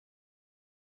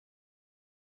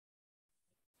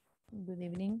Good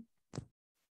evening.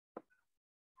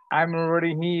 I'm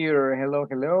already here. Hello,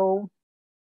 hello.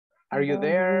 Are you Hello, good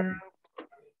there? evening.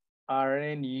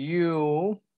 Aren't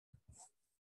you?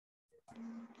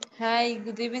 Hi,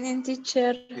 good evening,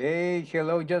 teacher. Hey,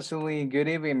 hello, Jocelyn. Good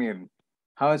evening.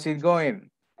 How's it going?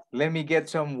 Let me get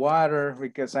some water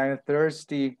because I'm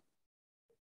thirsty.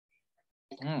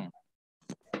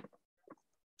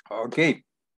 Okay,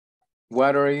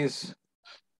 water is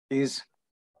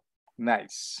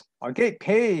nice. Okay,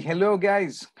 hey, hello,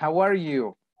 guys. How are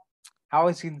you? How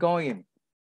is it going?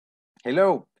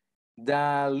 Hello,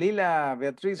 Dalila,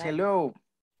 Beatriz. Nice. Hello,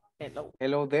 Hello.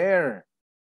 hello there.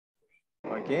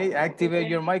 Okay, activate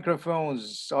your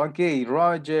microphones. Okay,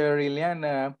 Roger,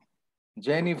 Ileana,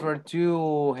 Jennifer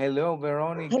too. Hello, Hello,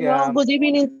 Veronica. good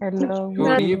evening, Hello, good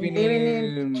Good teacher. evening. Evening,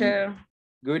 evening. teacher.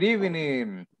 Good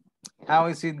evening. How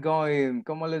is it going?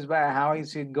 ¿Cómo les va? How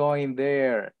is it going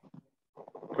there?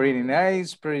 Pretty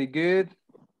nice, pretty good.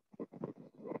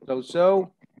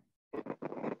 So.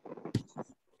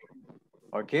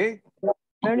 Okay.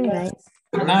 Very nice.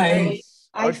 Nice.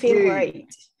 I feel Okay.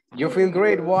 great. You feel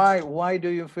great. Why? Why do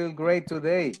you feel great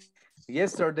today?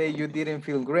 Yesterday you didn't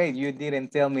feel great. You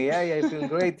didn't tell me, hey, I feel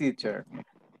great, teacher.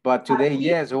 But today,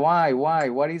 yes. Why? Why?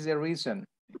 What is the reason?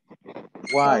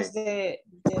 Why? Because the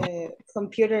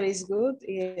computer is good,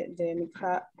 the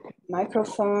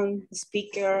microphone, the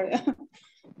speaker,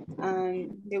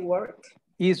 and the work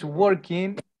Is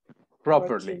working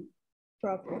properly. working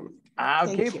properly. Ah,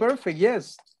 okay, Thank you. perfect.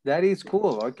 Yes, that is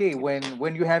cool. Okay,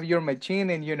 when you have your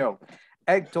machine and you know,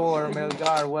 Hector,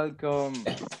 Melgar, welcome.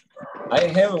 I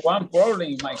have one problem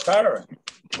in my car.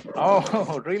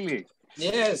 Oh, really?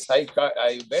 Yes, I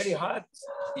very hot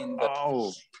in the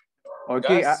Oh,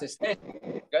 okay. gas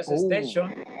Oh,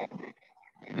 station.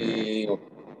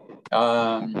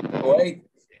 Wait,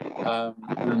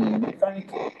 mechanic,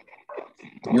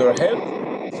 your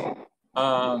help.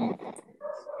 Um,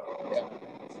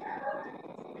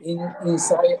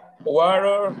 inside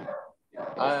water.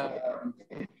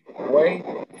 Wait,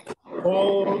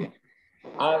 cool.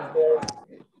 After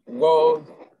go.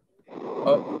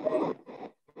 Okay.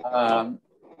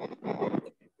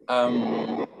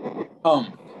 Um, home.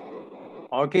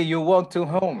 okay. You walk to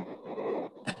home.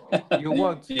 You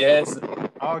walked. Yes.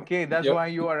 Okay, that's You, why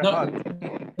you are no, hot.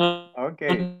 no,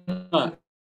 Okay, no.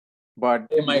 but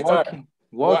In my car.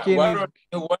 walking is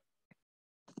What?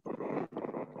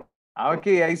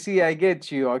 okay. I see. I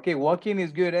get you. Okay, walking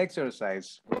is good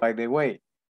exercise. By the way.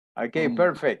 Okay,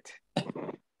 perfect.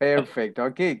 Perfect.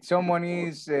 Okay, someone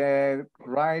is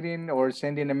writing or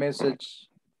sending a message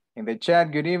in the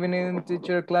chat. Good evening,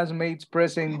 teacher, classmates,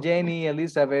 present, Jenny,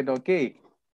 Elizabeth. Okay,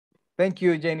 thank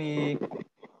you, Jenny.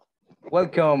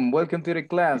 Welcome, welcome to the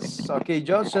class. Okay,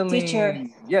 Teacher,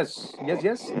 Jocelyn. Yes, yes,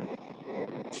 yes.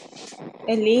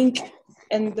 el link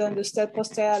en donde usted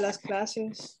postea las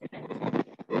clases.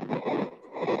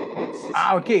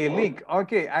 Ah, okay, link.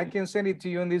 Okay, I can send it to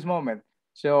you in this moment.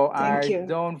 So Thank I you.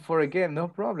 don't forget, no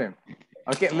problem.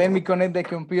 Okay, let me connect the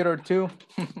computer too.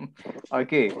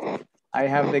 Okay, I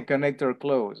have the connector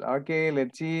closed. Okay,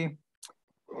 let's see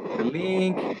the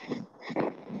link.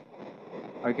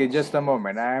 Okay, just a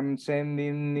moment. I'm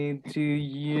sending it to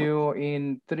you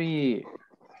in 3,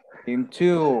 in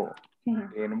 2,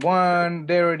 in 1.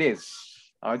 There it is.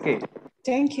 Okay.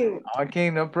 Thank you. Okay,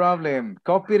 no problem.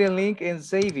 Copy the link and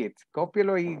save it.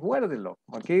 Cópialo y guárdelo.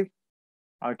 Okay.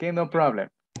 Okay, no problem.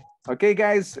 Okay,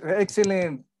 guys,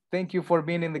 excellent. Thank you for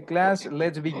being in the class.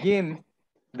 Let's begin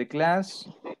the class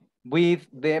with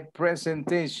the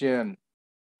presentation.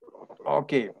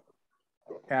 Okay.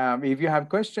 If you have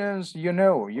questions, you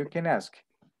know, you can ask.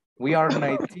 We are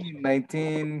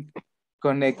 19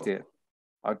 connected.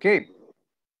 Okay.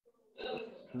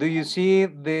 Do you see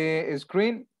the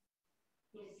screen?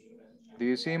 Do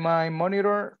you see my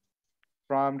monitor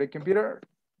from the computer?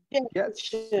 Yes,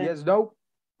 yes, no?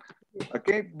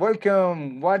 Okay,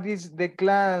 welcome. What is the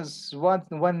class? What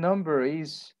number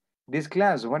is this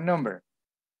class? What number?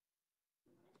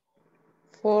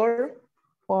 4.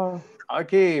 4.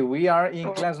 Okay, we are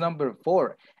in class number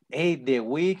 4. Hey, the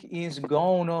week is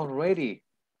gone already.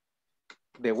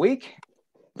 The week?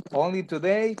 Only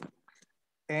today?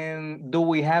 And do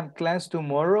we have class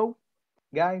tomorrow,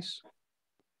 guys?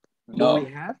 Do we No.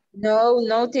 have?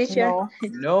 No, teacher. No.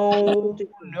 No,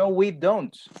 no, we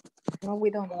don't. No, we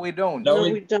don't. No, we don't. No,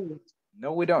 we don't.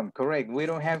 No, we don't. Correct. We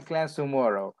don't have class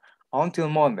tomorrow until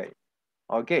Monday.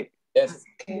 Okay. yes.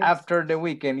 Okay. After the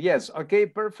weekend. Yes. Okay,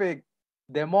 perfect.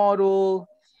 The model,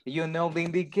 you know the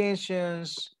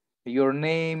indications, your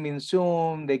name in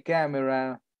Zoom, the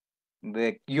camera,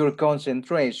 your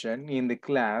concentration in the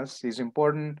class is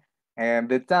important, and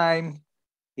the time,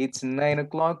 It's 9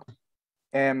 o'clock.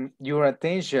 And your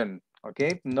attention,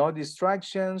 okay? No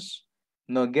distractions,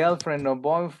 no girlfriend, no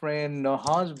boyfriend, no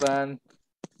husband.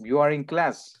 You are in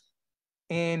class.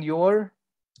 And your,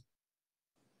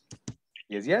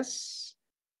 yes.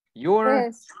 Your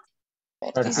Yes.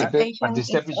 Participation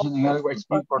in always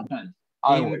important.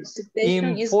 Always.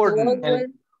 Participation is important. global.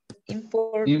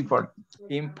 Important.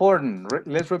 Important.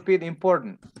 Let's repeat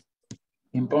important.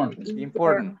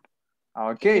 Important.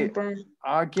 Okay. Important.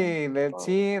 Okay, let's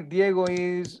see. Diego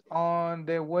is on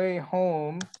the way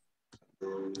home.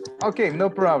 Okay, no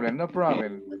problem, no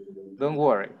problem. Don't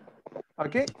worry.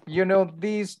 Okay, you know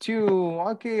these two.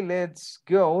 Okay, let's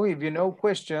go. If you know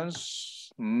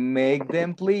questions, make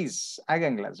them, please.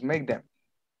 Háganlas, make them.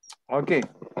 Okay,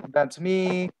 that's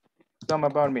me.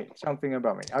 Something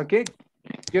about me. Okay,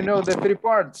 you know the three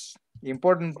parts,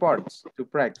 important parts to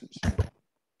practice.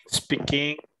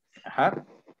 Speaking, Uh-huh.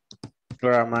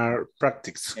 grammar,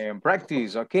 practice. And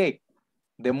practice, okay.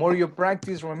 The more you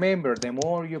practice, remember, the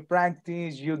more you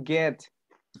practice, you get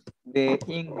the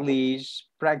English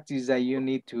practice that you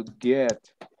need to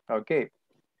get. Okay.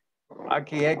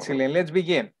 Okay, excellent. Let's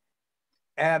begin.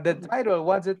 The title,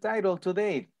 what's the title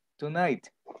tonight?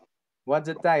 What's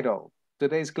the title?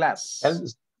 Today's class.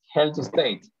 Health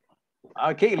state.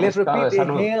 Okay, let's repeat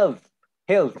the health.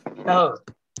 Health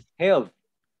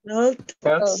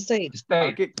state.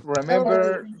 Okay,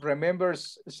 remember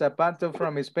Zapato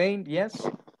from Spain, yes?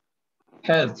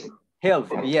 Health.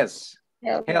 Yes.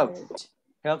 Health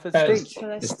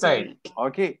state.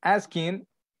 Okay, asking.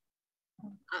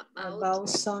 About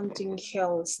something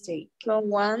health state.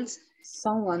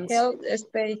 Someone's health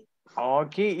state.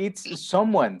 Okay, it's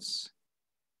someone's.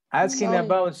 Asking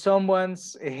about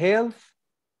someone's health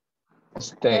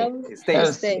state.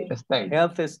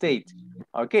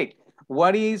 Okay,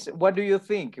 what do you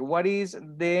think? What is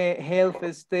the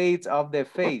health state of the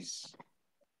face?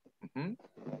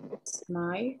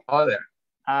 Smile.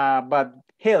 But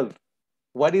health,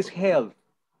 what is health?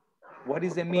 What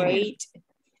is the meaning?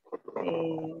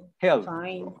 Great. Health.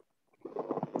 Fine.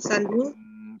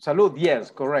 Salud,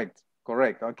 yes, correct.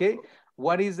 Okay,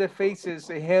 what is the face's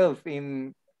health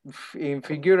in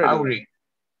figurative? Healthy.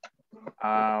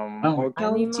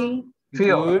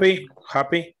 Good.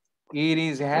 Happy. It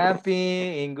is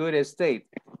happy, in good state.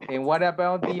 And what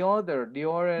about the other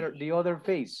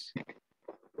face?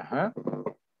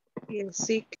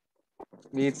 Sick.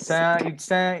 It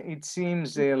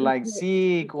seems like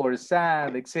sick or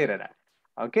sad, etc.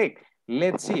 Okay,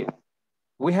 let's see.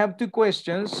 We have two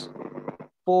questions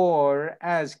for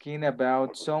asking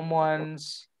about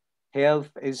someone's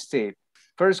health state.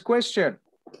 First question.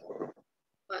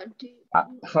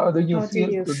 How do you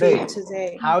feel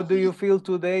today? How do you feel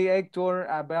today, Hector,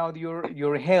 about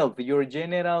your health, your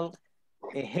general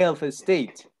health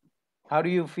state? How do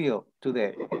you feel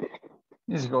today?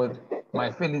 It's good.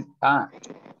 My feel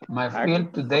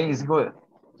today is good.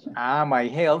 My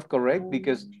health, correct,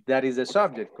 because that is the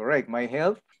subject, correct. My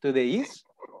health today is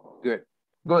good.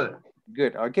 Good.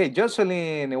 Okay,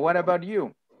 Jocelyn, what about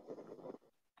you?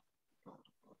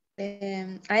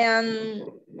 I am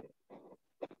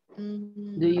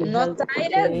not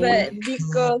tired, but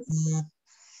because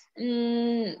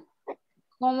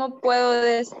 ¿cómo puedo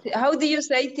decir? How do you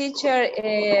say, teacher?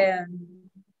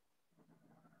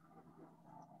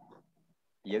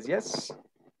 Yes.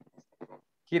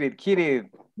 Hit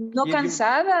it. No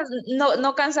cansada,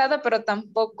 no cansada, pero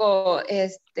tampoco, o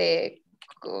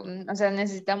sea,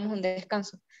 necesitamos un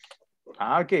descanso.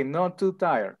 Okay, not too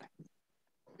tired.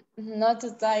 Not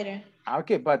too tired.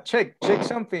 Okay, but check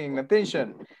something,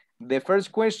 attention. The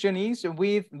first question is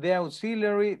with the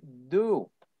auxiliary do.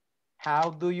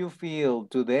 How do you feel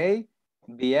today?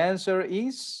 The answer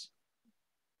is?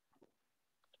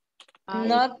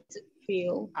 Not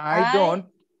feel. I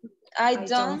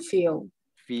don't feel.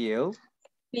 Feel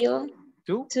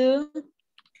too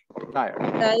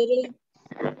tired.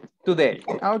 Today.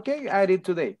 Okay, I did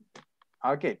today.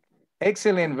 Okay,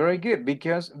 excellent, very good,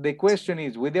 because the question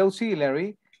is with the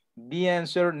auxiliary, the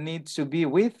answer needs to be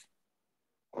with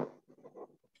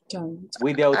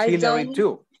the auxiliary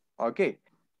too. Okay,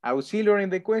 auxiliary in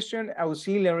the question,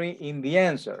 auxiliary in the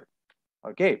answer.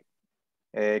 Okay,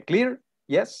 clear?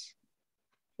 Yes?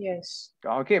 Yes.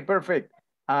 Okay, perfect.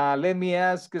 Let me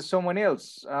ask someone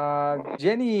else.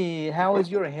 Jenny, how is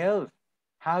your health?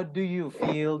 How do you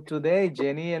feel today,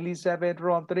 Jenny Elizabeth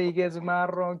Rodriguez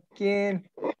Marroquin?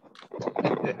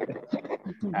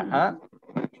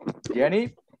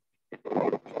 Jenny?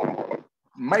 The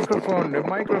microphone.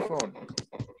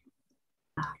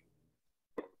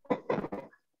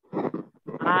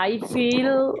 I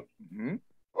feel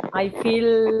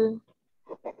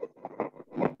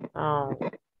Um,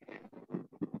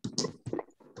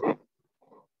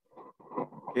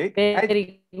 Okay.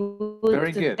 very good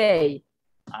Very good. today.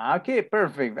 Okay,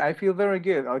 perfect. I feel very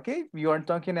good. Okay, you are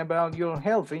talking about your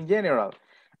health in general.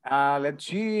 Let's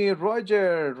see,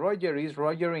 Roger. Roger, is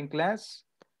Roger in class?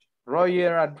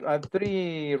 Roger at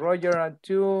 3, Roger at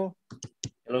 2.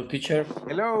 Hello, teacher.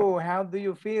 Hello, how do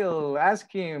you feel?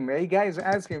 Ask him. Hey, guys,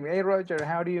 ask him. Hey, Roger,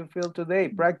 how do you feel today?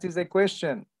 Practice the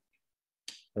question.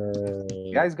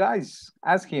 Guys,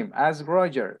 ask him. Ask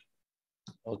Roger.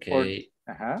 Okay.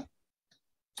 Uh-huh.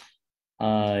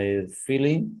 I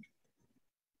feeling.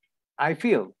 I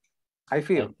feel. I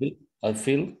feel.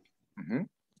 Mhm.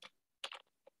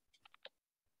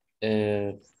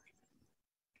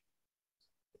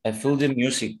 I feel the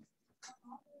music.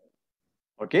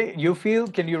 Okay, you feel,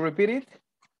 can you repeat it?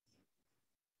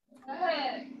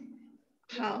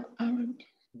 How?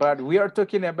 But we are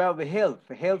talking about the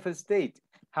health state,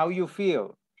 how you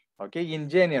feel, okay, in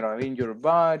general, in your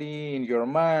body, in your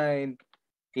mind,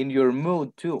 in your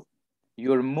mood too.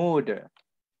 Your mood.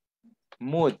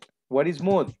 Mood. What is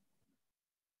mood?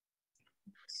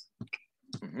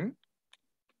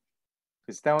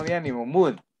 Estado de ánimo,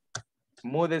 mood.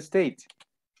 Mood state.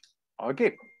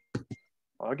 Okay.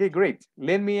 Okay, great.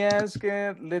 Let me ask,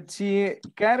 let's see,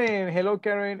 Karen. Hello,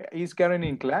 Karen. Is Karen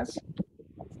in class?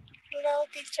 Hello,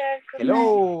 teacher. Good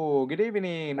Hello, good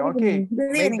evening. night. Okay,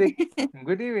 Good make evening.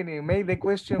 good evening. Make the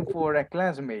question for a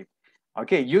classmate.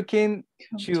 Okay, you can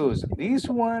choose this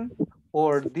one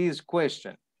or this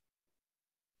question.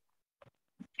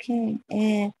 Okay.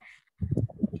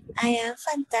 I am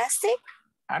fantastic.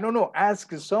 I don't know.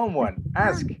 Ask someone.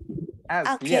 Ask.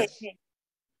 Okay. Yes. Okay.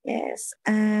 Yes.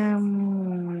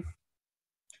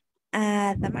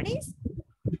 Damaris,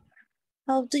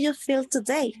 how do you feel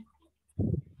today?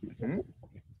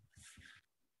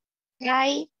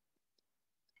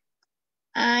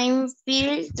 I'm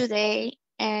feel today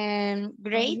and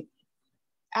great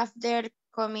after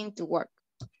coming to work.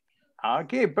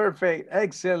 Okay, perfect.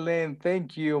 Excellent.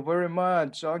 Thank you very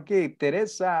much. Okay,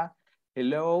 Teresa.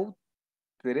 Hello.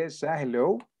 Teresa,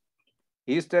 hello.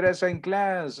 Is Teresa in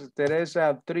class?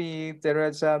 Teresa 3,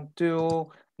 Teresa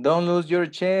 2. Don't lose your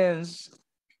chance.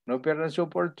 No pierdas su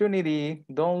opportunity.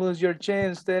 Don't lose your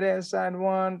chance, Teresa and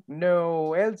 1.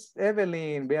 No.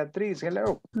 Evelyn, Beatriz,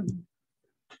 hello.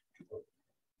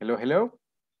 Hello, hello.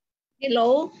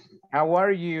 Hello. How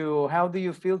are you? How do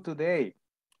you feel today?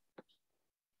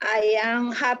 I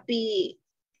am happy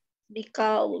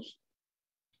because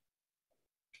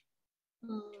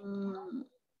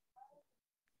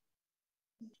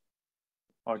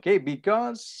Okay,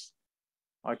 because,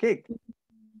 okay.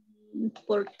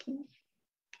 porque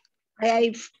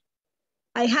I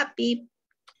happy.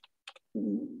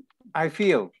 I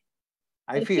feel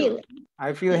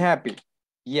happy.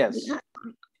 Yes.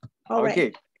 All okay.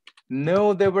 right.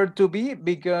 No, the verb to be,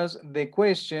 because the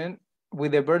question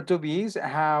with the verb to be is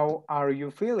how are you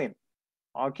feeling?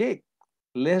 Okay,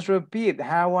 let's repeat.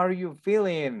 How are you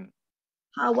feeling?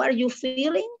 How are you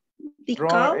feeling?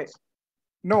 Because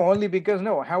no, only because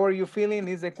no. How are you feeling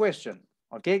is the question.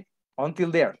 Okay,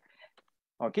 until there.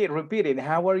 Okay, repeat it.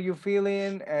 How are you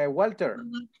feeling, Walter?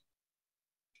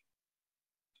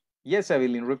 Yes,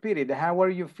 Evelyn, repeat it. How are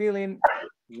you feeling,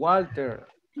 Walter?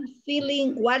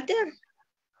 Feeling Walter?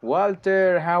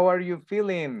 Walter, how are you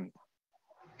feeling?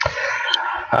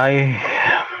 I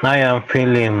am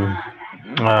feeling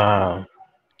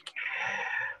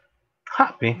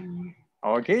happy.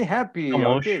 Okay, happy.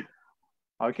 Okay.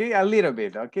 Okay, a little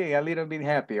bit. Okay, a little bit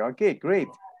happy. Okay, great.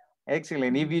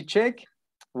 Excellent. If you check,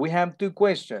 we have 2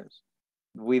 questions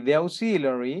with the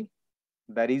auxiliary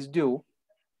that is do.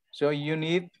 So you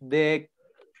need the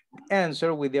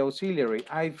answer with the auxiliary.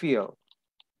 I feel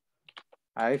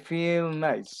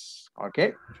nice.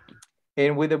 Okay.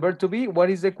 And with the verb to be,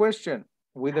 what is the question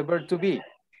with the verb to be?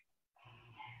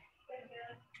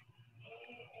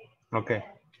 Okay.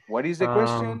 What is the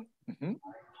question?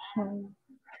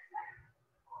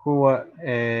 Who are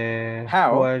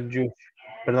you?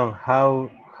 Pardon.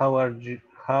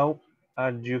 How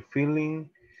are you feeling,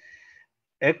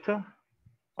 Hector?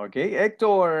 Okay,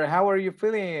 Hector, how are you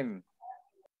feeling?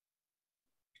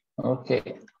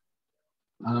 Okay.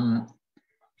 I'm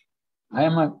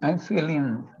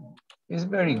feeling it's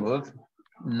very good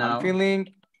now. I'm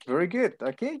feeling very good.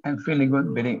 Okay. I'm feeling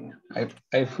good.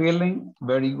 I feeling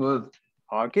very good.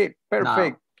 Okay,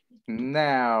 perfect.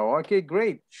 Now, okay,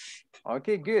 great.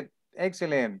 Okay, good.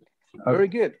 Excellent. Okay. Very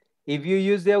good. If you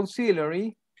use the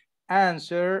auxiliary,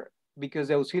 answer, because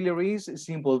the auxiliary is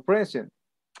simple present.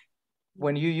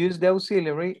 When you use the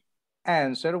auxiliary,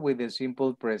 answer with the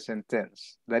simple present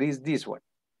tense. That is this one.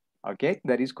 Okay,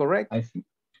 that is correct.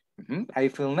 I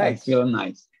feel I nice. feel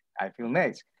nice. I feel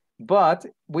nice. But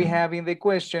we have in the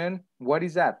question, what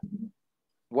is that?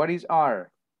 What is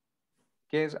are?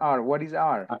 ¿Qué es are? What is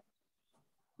are?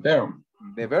 Verb.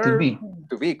 The verb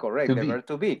to be, correct. The verb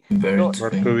to be. So,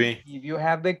 if you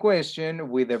have the question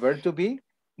with the verb to be,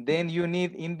 then you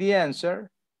need in the answer.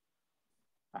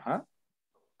 I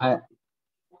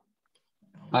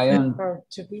am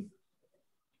to be.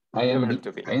 I am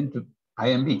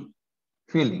be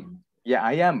feeling. Yeah,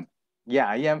 I am. Yeah,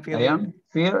 I am feeling. I am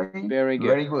feeling very good.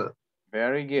 Very good.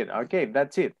 Very good. Okay,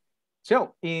 that's it.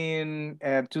 So,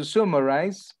 to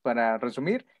summarize, para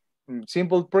resumir,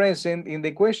 simple present in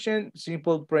the question,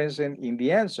 simple present in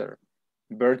the answer.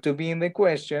 Verb to be in the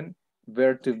question,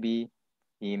 verb to be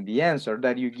in the answer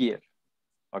that you give.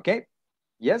 Okay?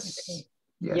 Yes?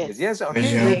 Okay. Yes.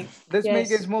 Okay, let's make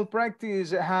a small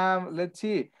practice. Let's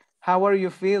see. How are you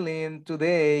feeling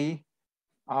today?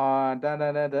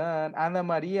 Ana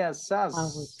Maria says,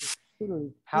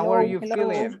 how are you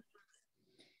feeling?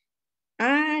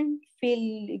 I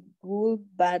feel good,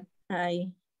 but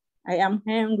I am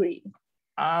hungry.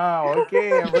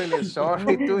 Okay. I'm really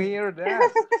sorry to hear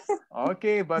that.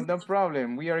 Okay, but no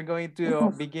problem. We are going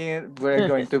to begin.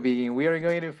 We are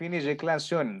going to finish the class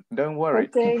soon. Don't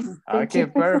worry. Okay,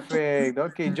 perfect.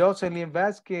 Okay, Jocelyn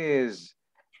Vasquez,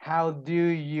 how do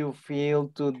you feel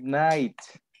tonight?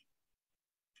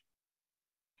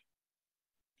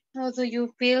 How do you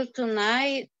feel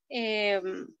tonight? I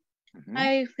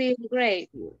feel great.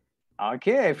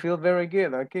 Okay, I feel very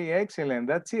good. Okay, excellent.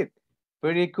 That's it.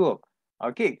 Pretty cool.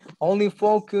 Okay, only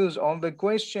focus on the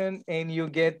question and you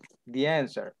get the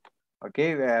answer.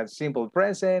 Okay, that's simple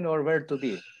present or verb to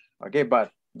be. Okay,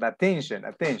 but attention.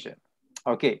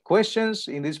 Okay, questions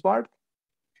in this part?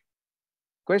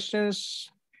 Questions?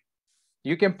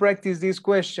 You can practice these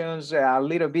questions a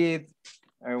little bit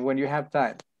when you have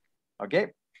time.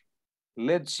 Okay,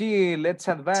 let's see, let's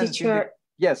advance. Teacher,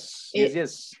 yes.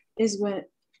 Is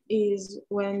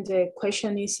when the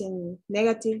question is in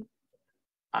negative.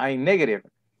 In negative.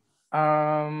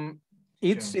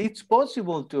 It's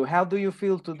possible to. How do you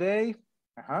feel today?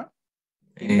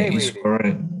 It's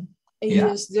correct.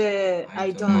 Use the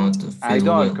I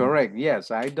don't. Correct.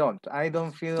 Yes, I don't. I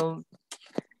don't feel.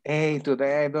 Hey,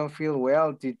 today I don't feel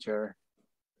well, teacher.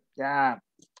 Yeah.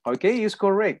 Okay, it's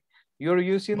correct. You're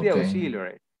using the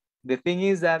auxiliary. The thing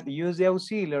is that use the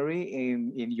auxiliary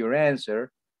in your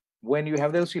answer when you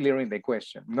have the auxiliary in the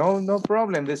question. No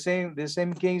problem. The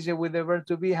same case with the verb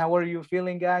to be. How are you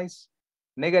feeling, guys?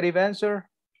 Negative answer?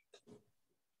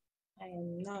 I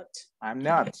am not. I'm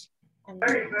not. I'm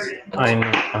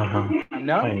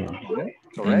not.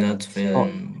 Correct. I'm not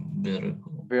feeling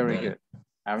very good.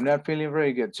 I'm not feeling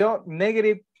very good. So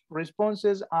negative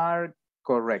responses are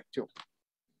correct too.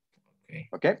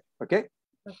 Okay. Okay,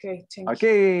 thank you.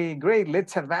 Okay, great.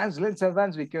 Let's advance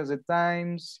because the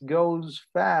time goes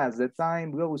fast.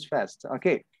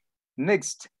 Okay,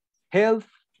 next, health.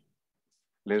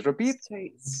 Let's repeat.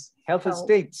 Health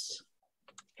states.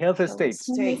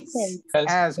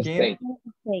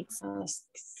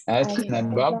 Asking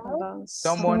about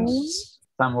someone's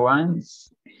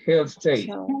health state.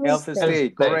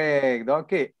 Correct.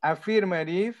 Okay,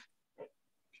 affirmative.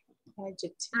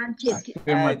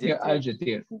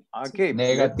 Adjective. Okay,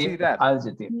 negative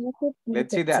adjective.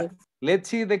 Let's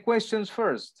see the questions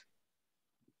first.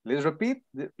 Let's repeat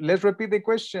the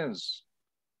questions.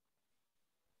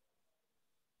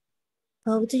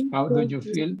 How do you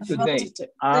feel today?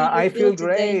 I feel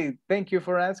great. Thank you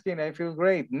for asking. I feel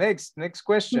great. Next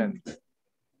question.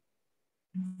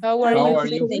 How are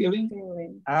you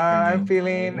feeling? I'm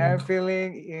feeling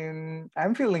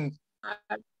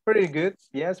pretty good.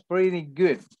 Yes, pretty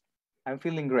good. I'm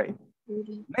feeling great.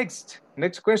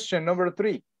 Next question, number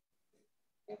 3.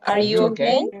 Are you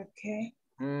okay?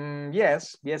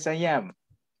 Yes, I am.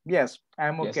 Yes,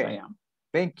 I'm okay. Yes, I am.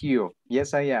 Thank you.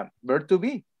 Yes, I am. Verb to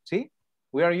be. See,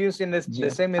 we are using the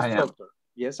same structure.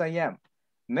 Yes, I am.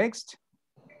 Next.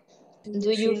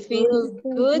 Do you feel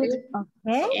good?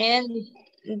 And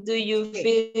do you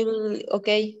feel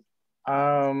okay?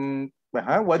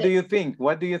 What do you think?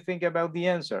 What do you think about the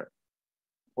answer?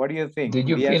 What do you think? Did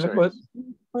you feel good?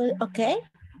 Okay.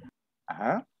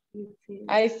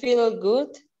 I feel good.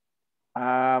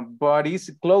 But it's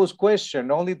a closed question.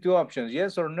 Only 2 options,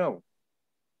 yes or no?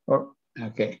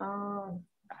 Okay.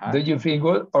 Do you feel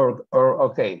good or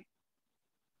okay?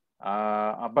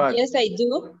 But yes, I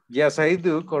do. Yes, I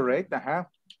do. Correct.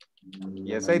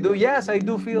 Yes, I do. Yes, I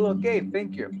do feel okay.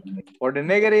 Thank you. For the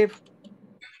negative.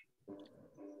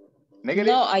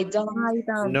 No, I don't.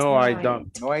 No, I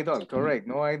don't. No, I don't. Correct.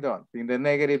 No, I don't. In the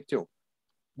negative too.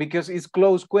 Because it's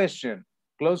closed question.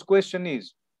 Closed question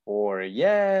is, or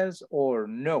yes, or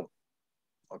no.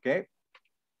 Okay?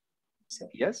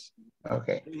 Yes?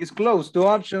 Okay. It's close, two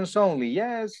options only,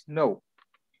 yes, no.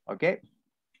 Okay?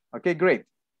 Okay, great.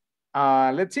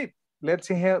 Let's see. Let's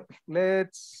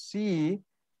see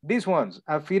these ones,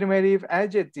 affirmative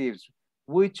adjectives.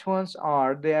 Which ones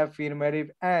are the affirmative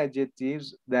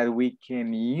adjectives that we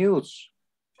can use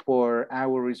for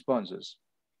our responses?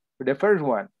 The first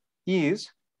one is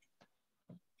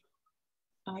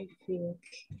I feel.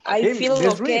 I feel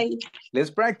let's okay. read. Let's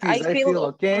practice. I feel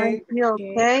okay. I feel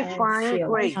okay, I fine, feel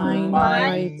great.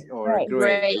 Fine or great.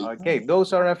 Great. Okay,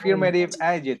 those are affirmative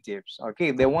adjectives. Okay,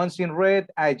 the ones in red,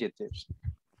 adjectives.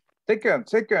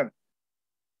 Second.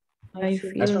 I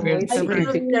feel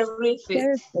Terrific.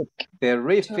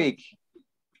 Terrific.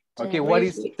 Okay, what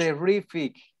is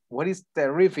terrific? What is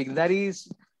terrific? That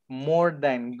is more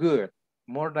than good.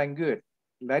 More than good.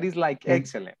 That is like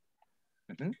excellent.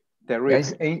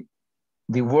 Terrific. Guys,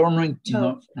 the word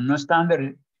no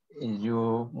standard,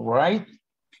 you right?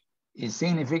 It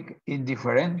significa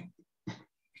indifferent.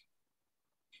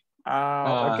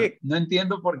 Okay. No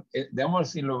entiendo porque,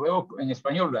 digamos, si lo veo en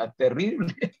español, terrible,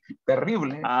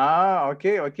 terrible.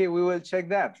 Okay, we will check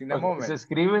that in a moment. Se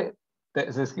escribe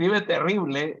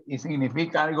terrible y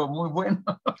significa algo muy bueno.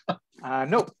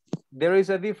 No, there is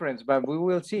a difference, but we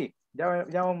will see. Ya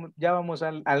vamos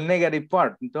al negative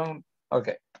part.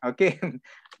 Okay.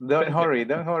 Don't hurry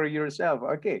yourself.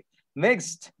 Okay,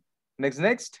 next.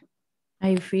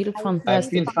 I feel I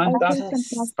fantastic. feel fantastic.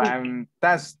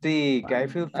 Fantastic. I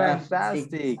feel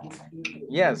fantastic.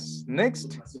 Yes,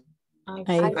 next. I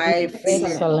feel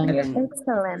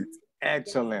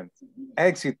Excellent.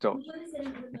 Éxito.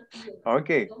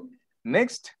 Okay,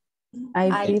 next.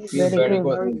 I feel very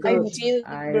good. I feel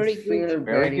very good.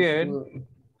 Very good.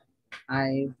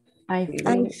 I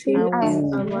feel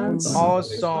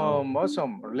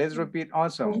Awesome. Let's repeat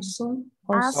awesome.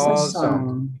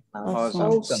 Awesome.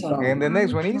 And the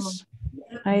next one is?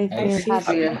 I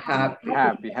feel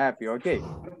Happy. Okay.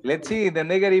 Let's see the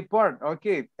negative part.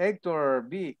 Okay, Hector,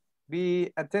 be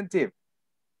attentive.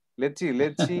 Let's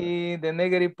see the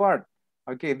negative part.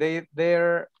 Okay, there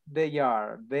they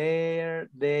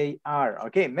are.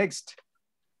 Okay, next.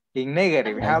 In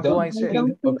negative, how do I say?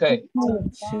 Okay.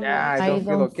 Yeah, I don't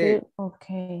feel okay.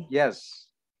 Okay. Yes.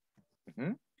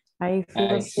 I I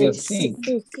feel feel sick.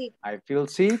 I feel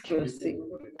sick. Okay.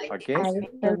 I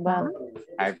feel bad.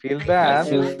 I feel bad.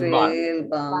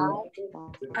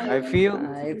 I feel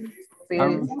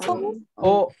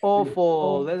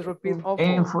awful. Let's repeat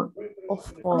awful.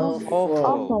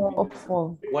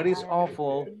 Awful. What is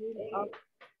awful?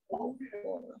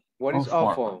 What is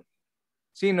awful?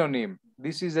 Synonym.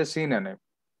 This is a synonym.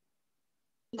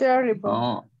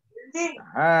 Terrible.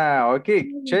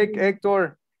 Okay. Check,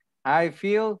 Hector. I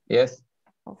feel. Yes.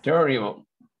 Terrible.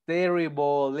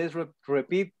 Terrible. Let's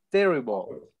repeat terrible.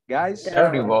 Guys.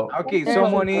 Terrible. Okay.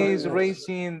 Someone is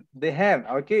raising the hand.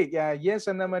 Okay. Yes,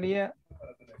 Ana Maria.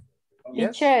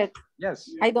 Yes. Teacher, Yes.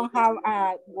 I don't have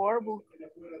a workbook.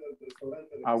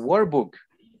 A workbook.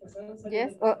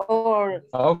 Yes, or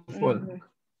Awful.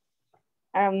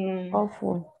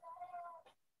 awful.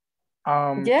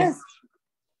 Yes.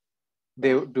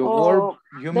 The word,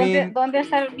 you mean. ¿Dónde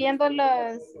estar viendo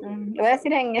los, lo voy a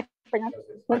decir en español,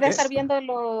 dónde estar viendo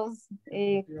los,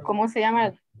 ¿cómo se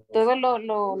llama? Todo el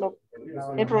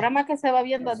programa que se va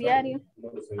viendo a diario.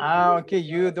 Okay,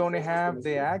 you don't have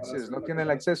the access, no tiene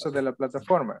el acceso de la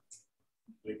plataforma.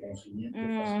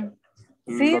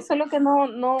 Sí, solo que no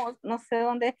sé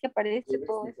dónde es que aparece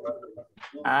todo eso.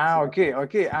 Okay.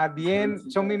 At the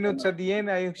end, some minutes at the end,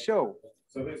 I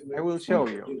will show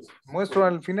you. Muestro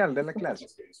al final de la clase.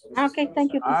 Okay,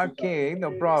 thank you. Okay,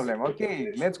 no problem.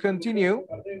 Okay, let's continue.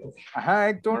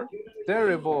 Hector.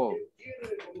 Terrible.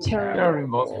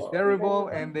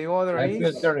 And the other I feel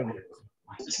is? terrible.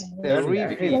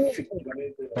 Terrific.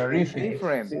 Terrific.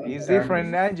 It's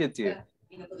different adjective.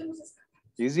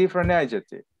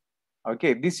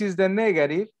 Okay, this is the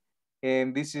negative,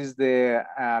 and this is the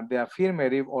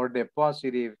affirmative or the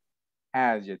positive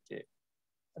adjective.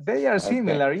 They are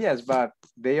similar, yes, but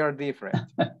they are different.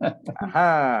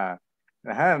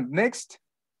 Next.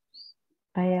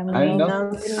 I am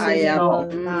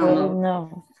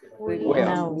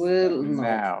will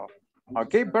now.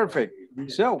 Okay, perfect.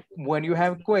 So when you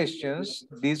have questions,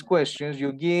 these questions,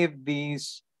 you give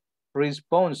these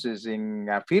responses in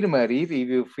affirmative if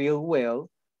you feel well,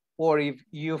 or if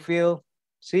you feel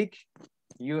sick,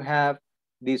 you have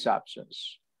these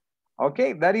options.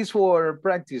 Okay, that is for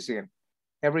practicing,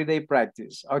 everyday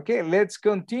practice. Okay, let's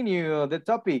continue the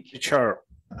topic. Teacher.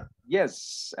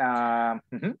 Yes, tell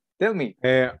me.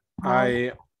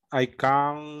 I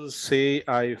can say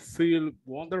I feel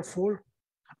wonderful.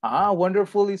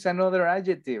 Wonderful is another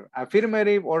adjective.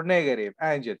 Affirmative or negative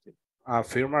adjective?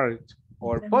 Affirmative.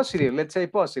 Or positive. Let's say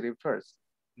positive first.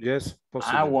 Yes,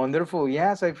 positive. Wonderful.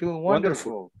 Yes, I feel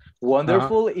wonderful.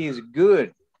 Wonderful is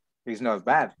good. It's not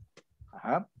bad.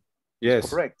 Yes.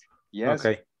 Correct. Yes.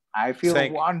 Okay. I feel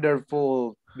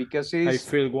wonderful because it's... I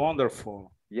feel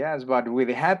wonderful. Yes, but with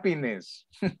happiness.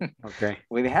 Okay.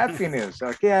 With happiness.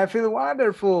 Okay, I feel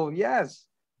wonderful. Yes.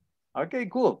 Okay,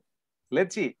 cool.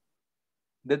 Let's see.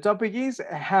 The topic is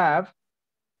have.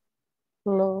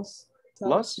 Plus.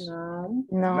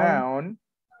 Noun.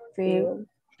 Feel.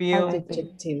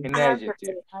 Adjective. And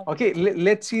adjective. Okay,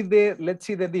 let's see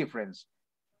the difference.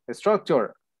 The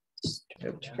structure.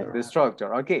 The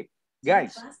structure. Okay.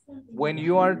 Guys, when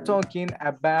you are talking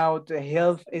about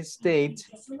health state,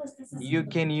 you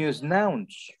can use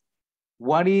nouns.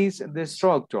 What is the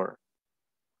structure?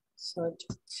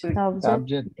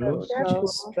 Subject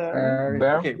plus verb.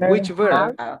 Okay, which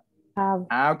verb?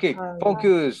 Okay,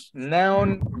 focus.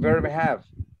 Noun, verb have.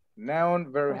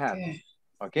 Noun, verb have.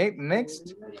 Okay,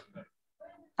 next.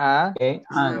 Or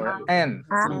an.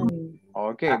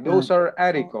 Okay, those are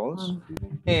articles.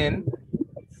 And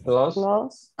plus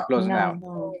noun.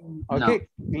 Okay,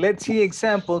 let's see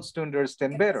examples to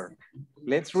understand better.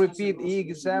 Let's repeat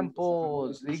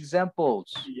examples. Let's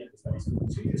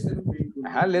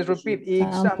repeat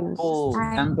examples.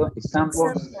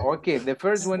 Examples. Okay, the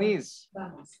first one is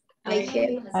I have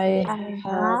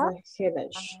a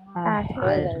headache.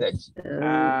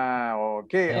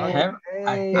 Okay. I have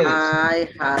a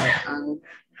headache.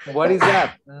 What is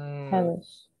that?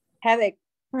 Headache.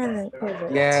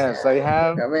 Yes, I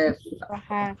have.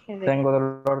 Tengo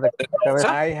dolor de cabeza.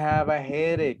 I have a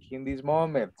headache in this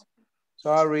moment.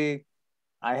 Sorry,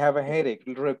 I have a headache.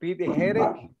 Repeat the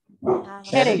headache.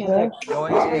 Headache. No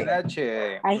es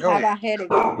hedache. I have a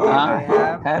headache. I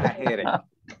have a headache.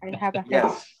 I have a headache.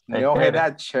 Yes. No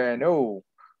hedache. No.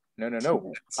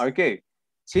 No. Okay.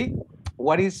 See,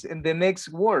 what is in the next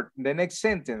word? The next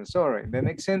sentence. Sorry. The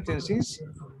next sentence is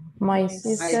my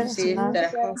sister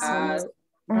has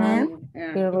an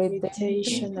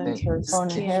irritation on her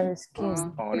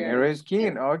skin. On her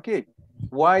skin. Okay.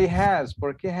 Why has?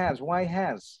 ¿Por qué has? Why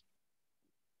has?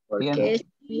 With her. Because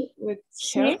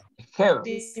she is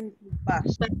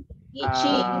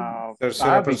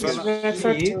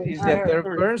the third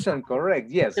person. Correct.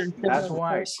 Yes, that's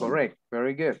why. Correct.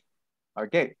 Very good.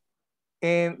 Okay.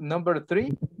 And number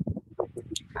 3.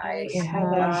 I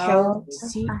have a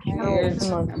healthy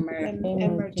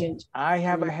emergency. I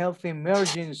have a health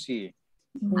emergency.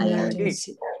 Okay.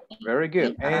 Very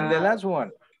good. And the last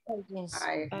one.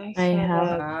 I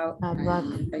have a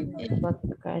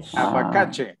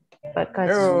Abacache.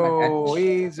 No,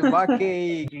 it's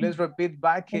backache. Let's repeat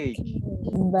backache.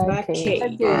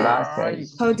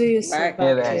 How do you say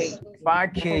backache?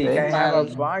 Backache. I have a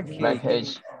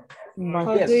backache.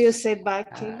 How do you say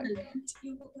backache?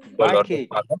 Backache.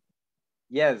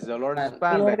 Yes, dolor de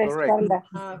espalda, correct.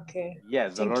 Okay.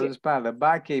 Yes, dolor de espalda,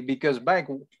 backache, because back,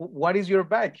 what is your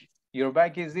back? Your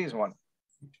back is this one.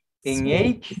 In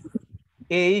ache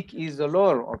is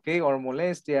dolor, okay, or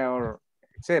molestia, or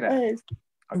etc.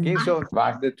 Okay, so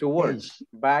the 2 words,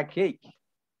 backache,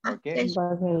 okay,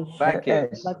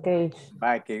 backache.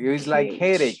 It's like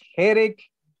headache,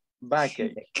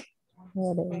 backache.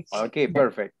 Okay,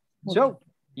 perfect. So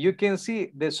you can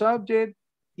see the subject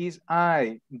is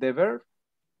I, the verb.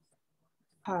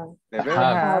 The verb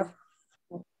have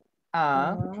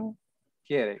a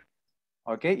headache.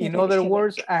 Okay, in other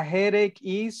words, a headache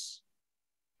is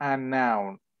a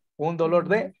noun. Un dolor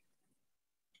de?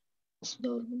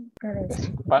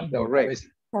 Correct.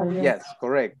 Yes,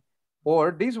 correct.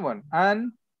 Or this one,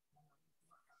 an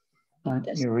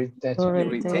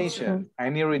irritation.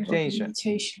 An irritation.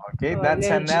 Okay, that's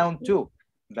a noun too.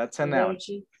 That's a noun.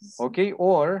 Okay,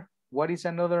 or what is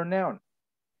another noun?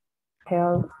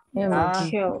 Health. A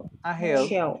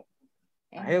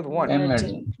health one.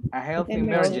 A health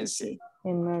emergency.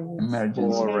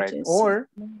 Correct. Or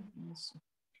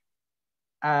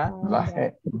a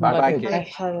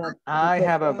backache. I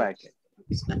have a backache.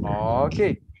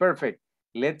 Okay, perfect.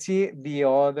 Let's see the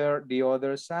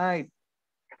other side.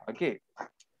 Okay.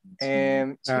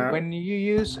 And when you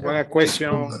use one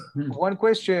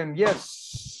question,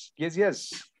 yes.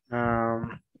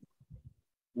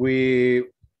 We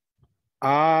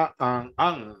are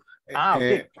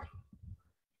okay.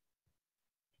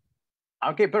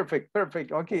 Okay,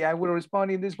 perfect. Okay, I will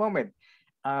respond in this moment.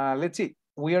 Let's see.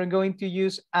 We are going to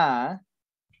use a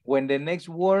when the next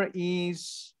word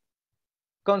is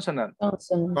consonant.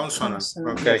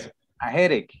 Consonant. Okay. A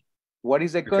headache. What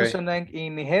is the consonant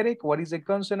in headache? What is the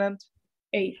consonant?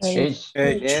 H.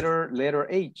 Letter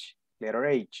H. Letter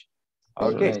H.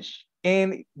 Okay. H.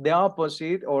 And the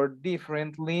opposite or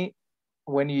differently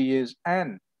when you use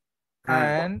an.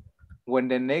 And when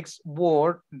the next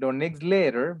word, the next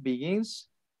letter begins,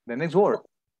 the next word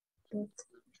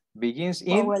begins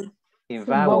in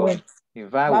vowel. In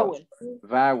vowel.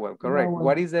 Vowel, correct. Vowel.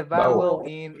 What is the vowel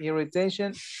in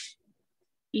irritation?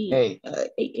 E.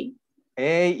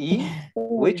 A, E.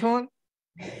 Which one?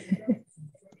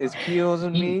 Excuse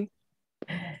me.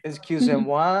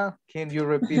 Excusez-moi. Can you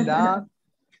repeat that?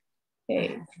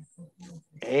 A.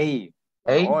 A.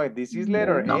 A? Oh, this is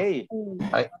letter No. A.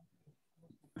 I.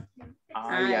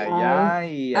 Ay,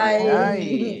 ay,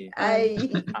 ay,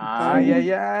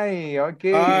 ay, ay.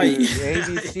 Okay. A, B,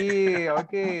 C.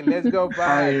 Okay, let's go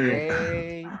back.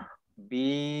 A,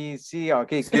 B, C.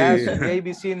 Okay, class A,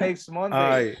 B, C next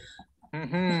Monday.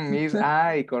 Is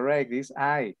I, correct. Is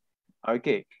I.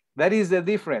 Okay, that is the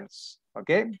difference.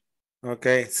 Okay.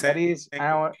 Okay. That is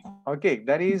our. Okay,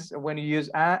 that is when you use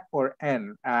a or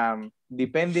an.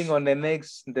 Depending on the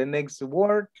next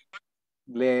word,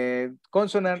 the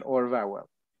consonant or vowel.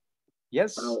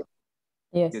 Yes.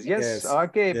 Yes.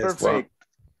 Okay, yes. perfect.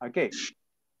 Wow. Okay.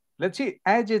 Let's see.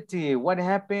 Adjective. What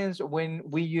happens when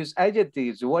we use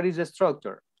adjectives? What is the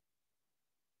structure?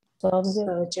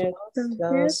 Subject.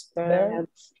 The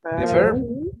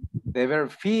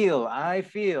verb feel. I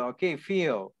feel. Okay,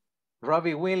 feel.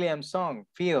 Robbie Williams song.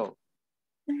 Feel.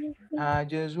 I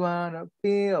just wanna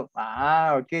feel.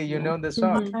 Okay, you know the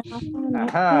song.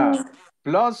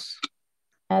 Plus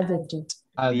Adjective.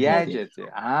 the adjective.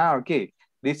 Okay.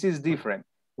 This is different.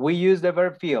 We use the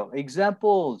verb feel.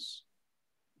 Examples.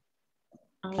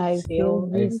 I feel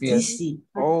dizzy.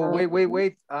 Oh,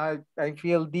 wait. I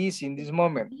feel dizzy in this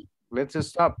moment. Let's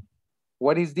stop.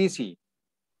 What is dizzy?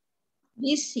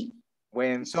 Dizzy.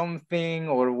 When something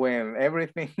or when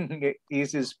everything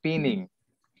is spinning.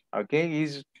 Okay,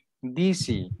 is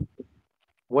dizzy.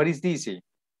 What is dizzy?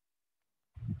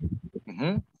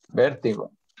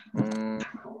 Vértigo.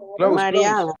 Close.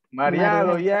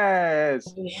 Mareado, yes.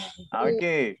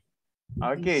 Okay.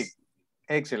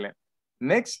 Excellent.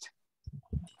 Next.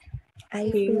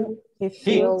 He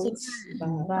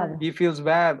feels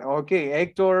bad. Okay,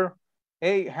 Hector.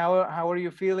 Hey, how are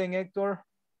you feeling, Hector?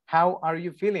 How are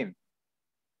you feeling?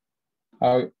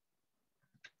 Good.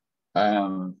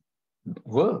 I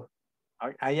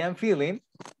am feeling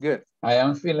good. I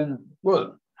am feeling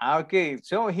good. Okay,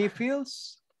 so he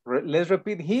feels. Let's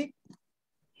repeat. He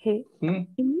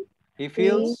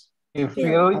feels. He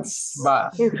feels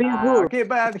bad. Okay,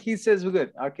 but he says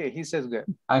good. Okay, he says good.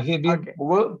 And he did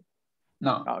good?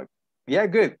 No. Yeah,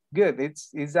 good.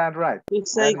 Is that right?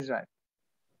 That is right.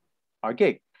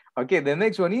 Okay. The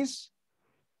next one is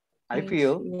I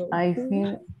feel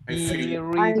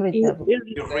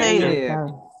irritated.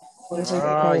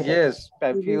 Oh, yes,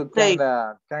 I feel kind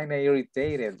of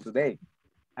irritated today.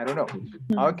 I don't know.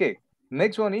 Okay,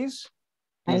 next one is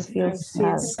I feel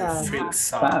sad.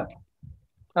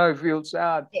 I feel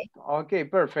sad. Okay,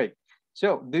 perfect.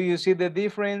 So, do you see the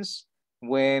difference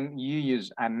when you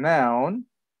use a noun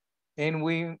and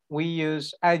we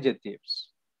use adjectives?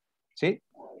 See?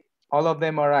 All of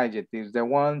them are adjectives, the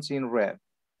ones in red.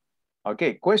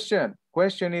 Okay, question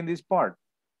in this part.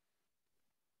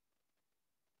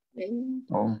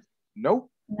 Oh. No?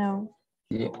 No.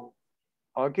 Yeah.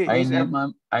 Okay. I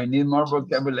need more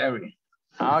vocabulary.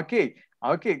 Okay.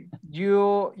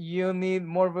 You need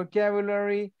more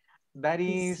vocabulary. That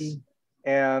is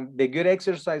the good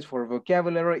exercise for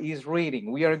vocabulary is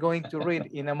reading. We are going to read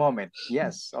in a moment.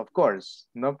 Yes, of course.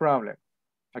 No problem.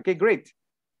 Okay, great.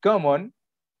 Common.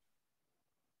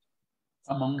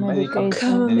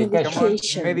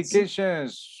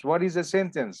 Medications. What is the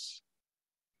sentence?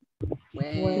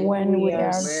 When we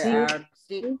are sick,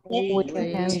 we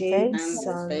can take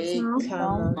some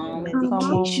common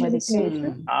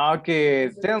medication. Okay,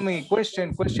 tell me,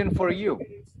 question for you.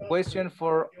 Question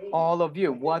for all of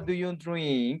you. What do you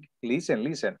drink?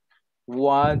 Listen.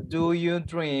 What do you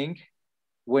drink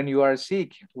when you are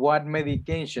sick? What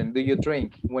medication do you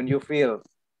drink when you feel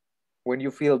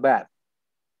bad?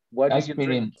 What do you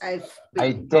drink? I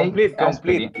take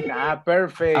complete.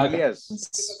 Perfect. Yes.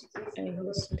 I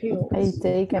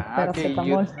take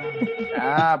paracetamol.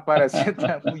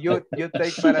 Paracetamol. You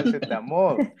take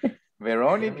paracetamol.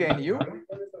 Veronica, and you?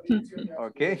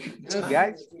 Okay,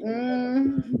 guys.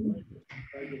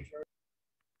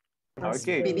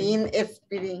 Okay.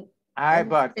 Aspirin.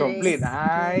 But complete.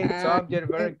 Subject,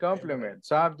 verb, complement.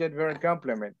 Subject, verb,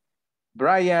 complement.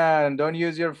 Brian, don't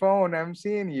use your phone. I'm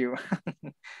seeing you.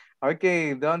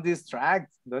 Okay, don't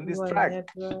distract. Don't distract.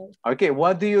 Whenever. Okay,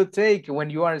 what do you take when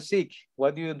you are sick?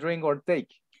 What do you drink or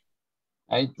take?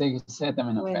 I take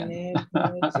acetaminophen. Whenever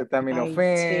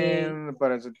Acetaminophen,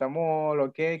 paracetamol,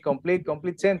 okay.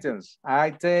 Complete sentence. I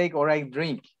take or I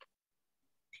drink.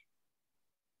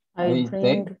 I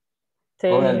take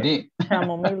Oral D.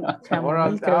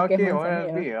 Oral, okay,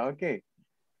 Oral D, okay.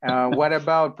 What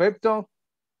about Pepto?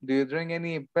 Do you drink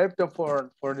any Pepto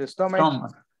for the stomach?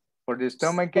 For the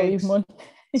stomach aches? Do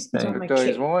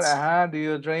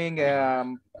you drink,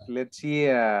 let's see,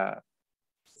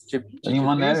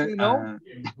 Chipince, no?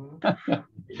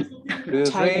 Do you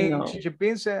drink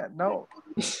Chipince? No.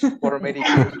 For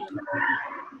medication?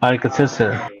 But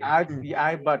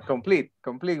complete,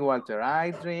 Walter. I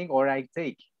drink or I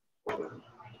take.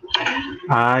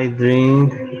 I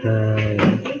drink.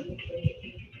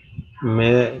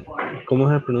 ¿Cómo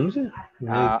se pronuncia?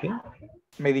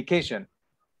 Medication.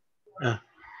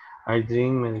 I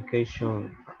drink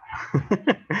medication.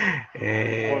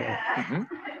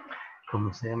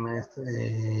 ¿Cómo se llama esto?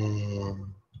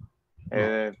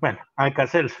 Bueno,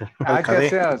 Alka-Seltzer.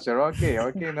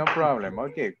 Okay, no problem.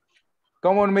 Okay.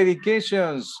 Common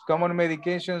medications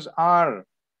are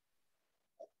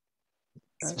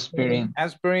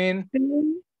aspirin.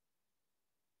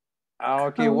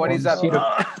 Okay, what is that?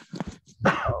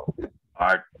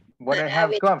 What I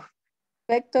have cough.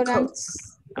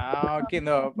 Vectorants. Okay,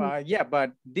 no, yeah,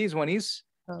 but this one is,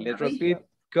 let's repeat,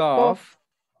 cough,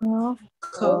 syrup.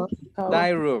 Cough,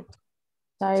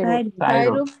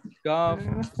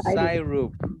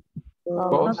 syrup.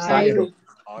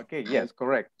 Okay, yes,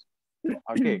 correct.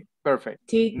 Okay,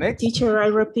 perfect. Next. Teacher, I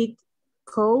repeat,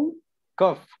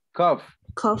 cough.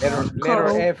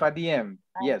 Letter F at the end.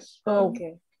 Yes.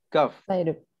 Okay. Cough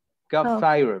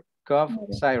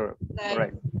syrup.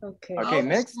 Right. Okay,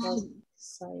 next.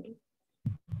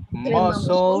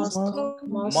 Muscle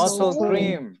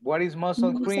cream. What is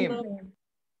muscle cream?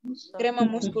 Crema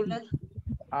muscular.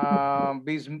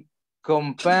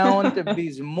 Compound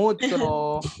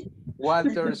bismuto.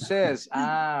 Walter says.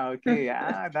 Okay.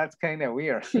 That's kind of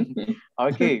weird.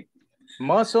 Okay.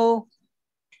 Muscle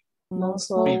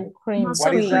cream.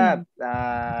 What is that?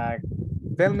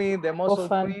 Tell me the muscle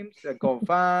creams. The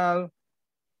Cofal,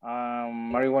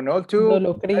 marijuana too.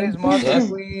 That is muscle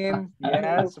cream.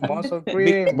 Yes, muscle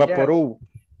cream. Big Vaporub.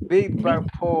 Yes. Big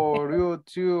Vaporub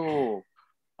too.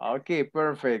 Okay,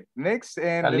 perfect. Next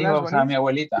and the last one. Mi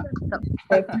abuelita.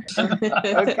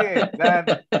 Okay,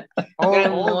 that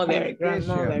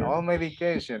all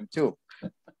medication too.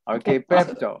 Okay,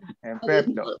 Pepto.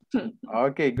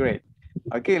 Okay, great.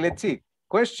 Okay, let's see.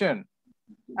 Question.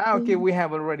 Okay, we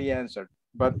have already answered.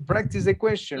 But practice the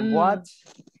question. What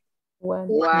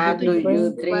do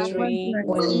you drink when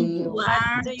you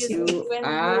are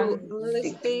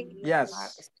sick? Yes.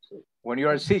 When you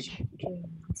are sick.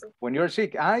 When you're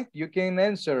sick, you can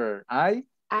answer. I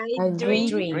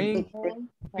drink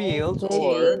pills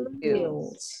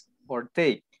or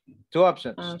take. Two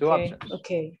options.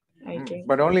 Okay. I drink.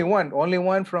 But only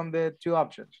one from the two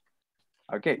options.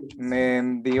 Okay.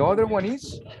 And the other one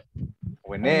is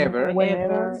whenever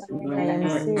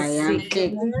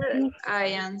I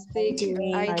am sick,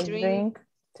 I drink,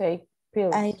 take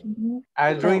pills.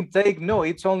 I drink, take. No,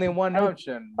 it's only one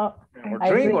option. Or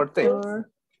drink or take.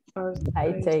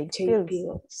 I take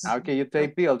pills. Okay, you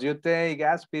take pills. You take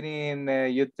aspirin.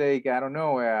 You take, I don't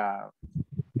know,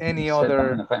 any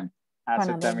other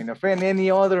acetaminophen,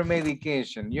 any other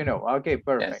medication, you know. Okay,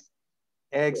 perfect. Yes.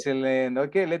 Excellent.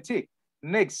 Okay, let's see.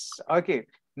 Next. Okay,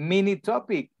 mini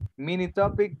topic,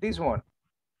 this one.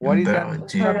 What is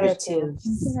that? Imperative.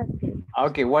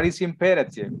 Okay, what is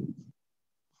imperative?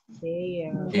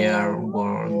 They are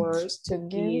words to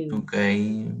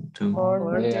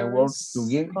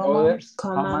give others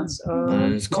commands or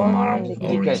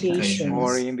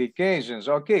indications.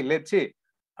 Okay, let's see.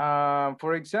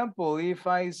 For example, if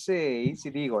I say,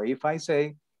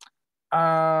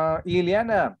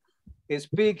 Ileana,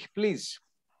 speak, please.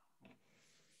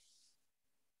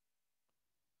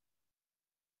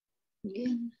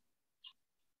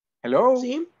 Hello?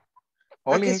 Sí.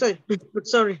 Only... Aquí estoy.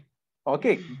 Sorry.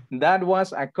 Okay, that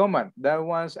was a command. That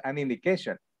was an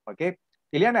indication. Okay,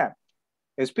 Ileana,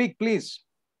 speak, please.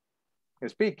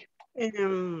 Speak.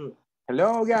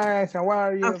 Hello, guys. How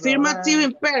are you? Affirmative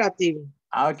imperative.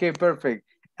 Okay, perfect.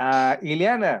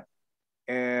 Ileana,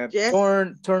 yes.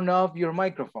 Turn off your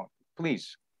microphone,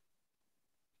 please.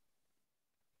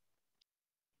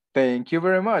 Thank you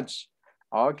very much.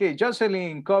 Okay,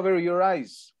 Jocelyn, cover your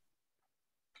eyes.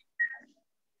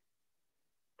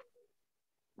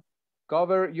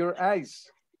 Cover your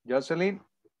eyes, Jocelyn.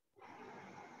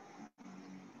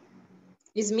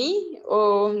 Is me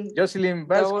or Jocelyn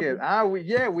Vasquez.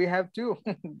 We have two.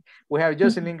 We have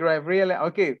Jocelyn Gabriela.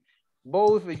 Okay,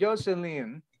 both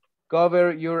Jocelyn,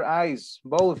 cover your eyes.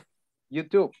 Both, you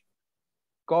too.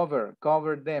 Cover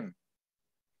them.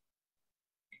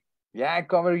 Yeah,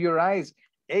 cover your eyes.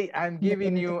 Hey, I'm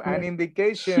giving you an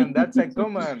indication. That's a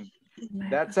command.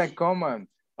 That's a command.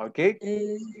 Okay,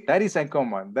 that is a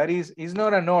command. That is, it's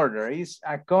not an order. It's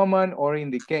a command or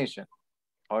indication.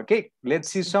 Okay, let's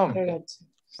see some.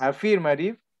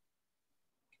 Affirmative.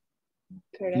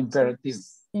 Imperative.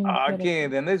 Okay,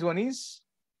 the next one is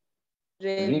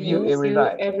Review every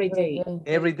day.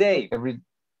 every day.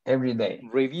 Every day.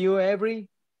 Review every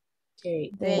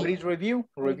day. What is review?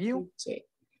 Review.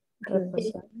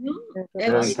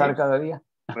 Revisar cada día.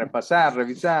 Repasar,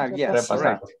 revisar. Yes, Repasar.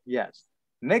 correct. Yes.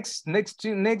 Next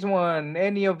one.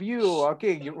 Any of you?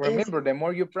 Okay, you remember, the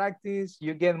more you practice,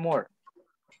 you get more.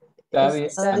 Study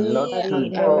a lot to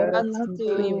improve.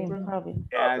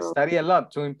 Yeah, study a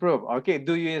lot to improve. Okay,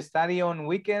 do you study on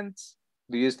weekends?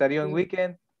 Do you study on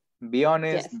weekend? Be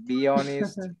honest, Yes. be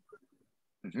honest.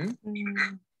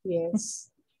 Yes.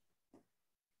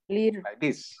 Like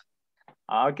this.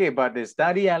 Okay, but they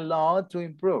study a lot to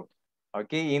improve.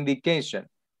 Okay, indication.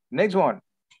 Next one.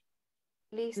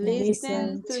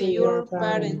 Listen to your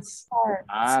parents.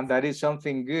 That is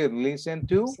something good. Listen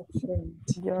to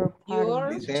Your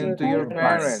listen to your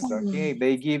parents. Okay,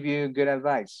 they give you good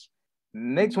advice.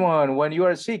 Next one, when you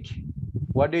are sick,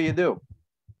 what do you do?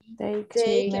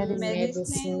 Take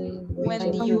medicine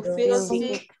when you feel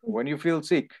sick. When you feel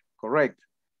sick, correct.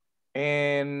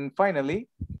 And finally,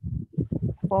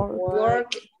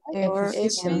 Work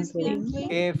Efficiently.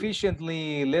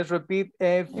 efficiently. Let's repeat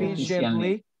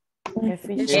efficiently.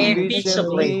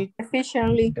 Efficiently.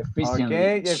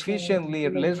 Okay, efficiently.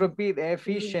 Let's repeat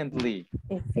efficiently.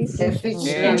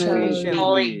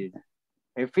 Efficiently.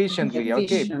 Efficiently.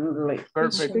 Okay.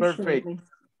 Perfect. Perfect.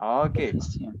 Okay.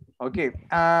 Okay.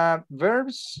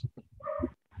 Verbs.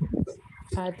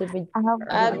 At the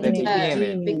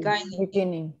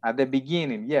beginning. At the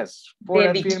beginning, yes. For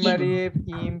affirmative,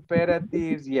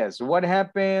 imperatives, yes. What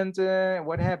happened?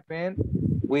 What happened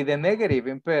with the negative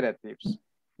imperatives?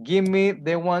 Give me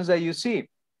the ones that you see,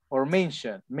 or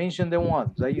mention the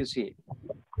ones that you see.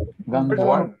 Don't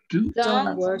work too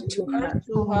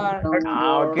hard.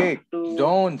 Okay,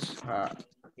 don't.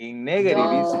 In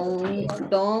negative is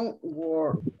Don't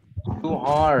work too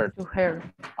hard. to her.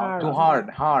 Too hard.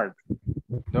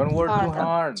 Don't work too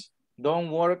hard. Don't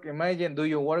work. Imagine, do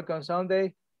you work on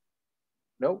Sunday?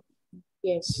 No.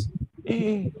 Yes.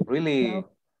 Really? No.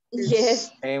 Yes.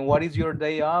 And what is your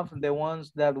day off? The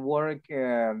ones that work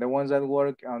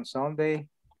on Sunday.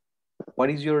 What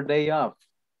is your day off?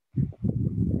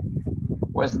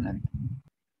 Wednesday.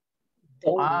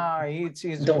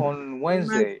 It's on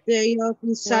Wednesday. Day off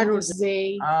is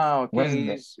Saturday.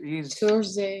 Okay. It's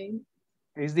Thursday.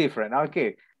 It's different.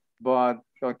 Okay. But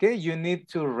okay, you need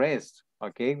to rest.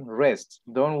 Okay, rest.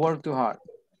 Don't work too hard.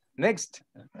 Next.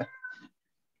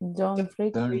 Don't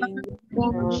drink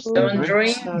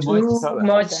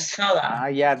much soda.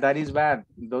 Yeah, that is bad.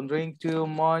 Don't drink too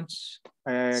much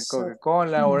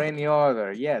Coca-Cola or any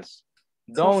other. Yes.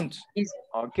 Don't.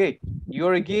 Okay.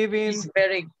 You're giving. It's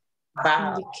very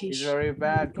bad. It's very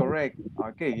bad. Correct.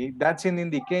 Okay. That's an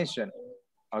indication.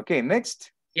 Okay.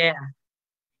 Next. Yeah.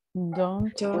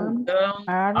 Don't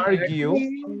argue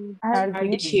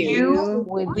with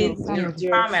your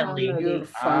family.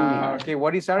 Okay.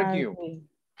 What is argue?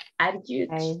 Argue.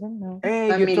 I don't know. Hey,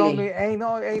 Family. you told me, hey,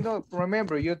 no.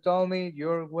 Remember, you told me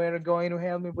you were going to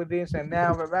help me with this, and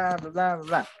now, blah, blah, blah, blah,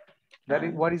 blah. That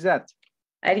is, what is that?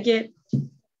 Argue.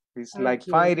 It's like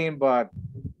fighting, but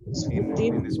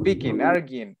in speaking,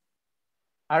 arguing.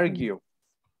 Argue.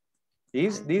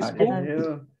 Is this good?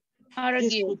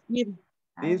 Argue.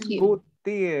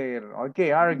 Discutir.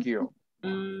 Okay, argue.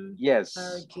 Yes.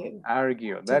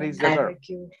 Argue. That is the verb.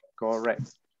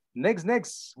 Correct.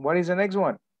 Next. What is the next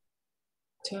one?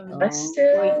 Don't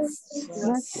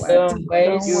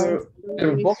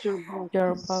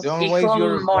waste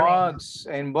your box.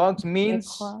 And box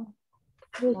means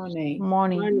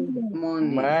money.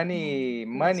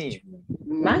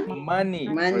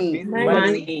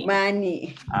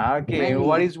 Okay, and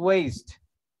what is waste?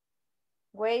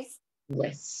 Waste.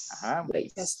 Waste. No,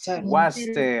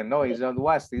 it's not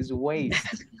waste, it's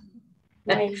waste.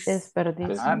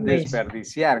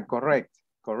 Desperdiciar, correct.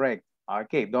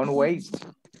 Okay, don't waste.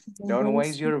 Don't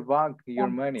waste your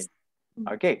money.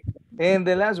 Okay, and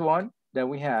the last one that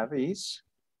we have is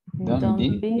Don't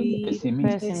be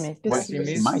pessimistic.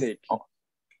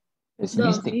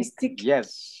 Pessimistic.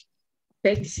 Yes.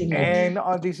 And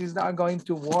oh, this is not going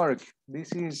to work.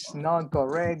 This is not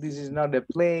correct. This is not the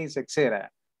place, etc.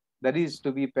 That is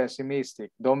to be pessimistic.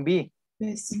 Don't be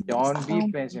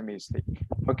pessimistic.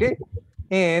 Okay.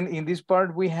 And in this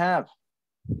part we have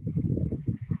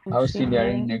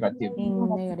auxiliary negative.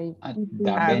 At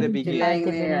the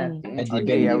beginning.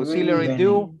 Okay, auxiliary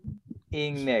do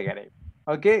in negative.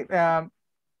 Okay,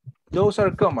 those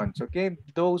are common. Okay,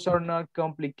 those are not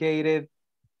complicated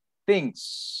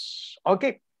things.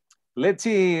 Okay, let's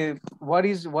see.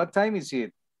 What time is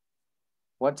it?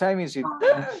 What time is it?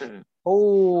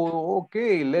 Oh,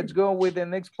 okay. Let's go with the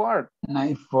next part.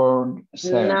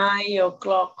 9:47. 9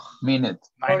 o'clock. Minute.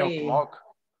 9 o'clock.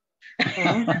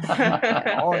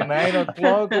 Oh, 9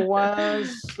 o'clock was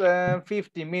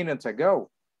 50 minutes ago.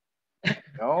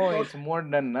 No, it's more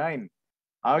than 9.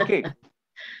 Okay.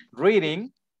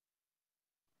 Reading.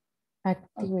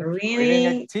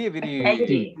 Reading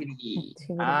activity.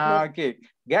 Okay.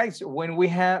 Guys, when we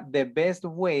have the best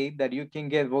way that you can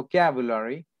get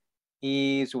vocabulary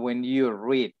is when you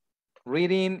read.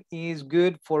 Reading is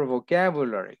good for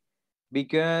vocabulary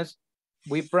because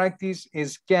we practice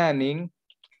scanning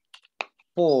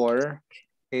for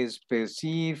a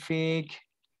specific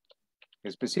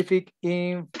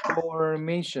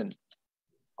information.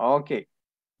 Okay,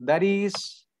 that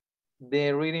is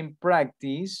the reading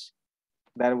practice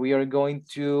that we are going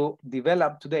to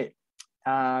develop today.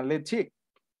 Let's see.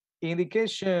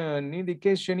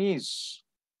 Indication is.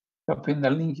 Open the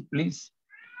link, please.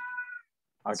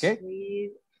 Okay,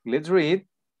 let's read.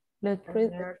 Let's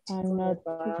read health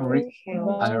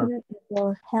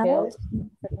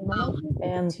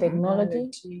and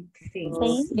technology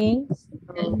things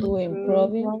to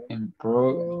improve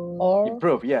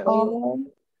yes.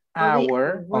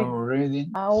 Our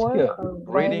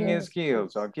reading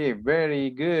skills. Okay, very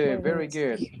good, very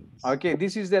good. Okay,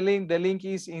 this is the link. The link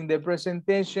is in the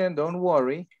presentation. Don't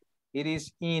worry, it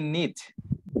is in it.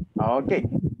 Okay,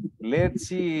 let's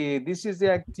see. This is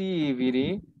the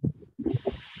activity.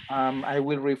 I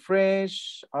will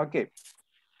refresh. Okay,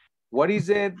 what is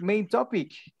the main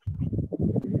topic?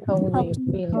 How do you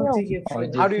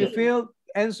feel? How do you feel?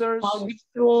 Answers. How do you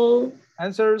feel?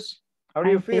 Answers. How do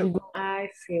you feel? I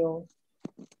feel.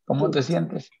 ¿Cómo te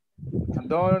sientes?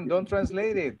 Don't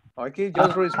translate it. Okay,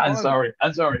 just respond.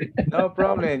 I'm sorry. No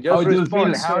problem. Just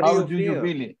respond. How do you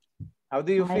feel? It? How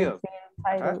do you feel?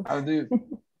 How do you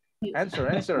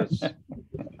Answers.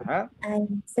 I'm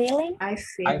feeling. I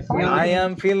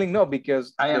am feeling. No,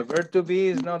 because the verb to be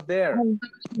is not there.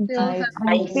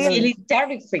 I feel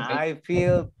terrific. I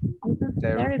feel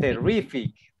terrific.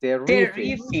 I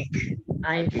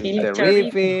feel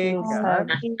terrific.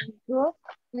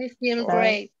 I feel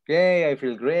great. Okay, I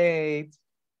feel great.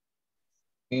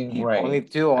 Only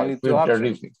two options.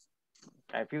 Terrific.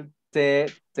 I feel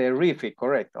terrific.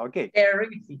 Correct. Okay.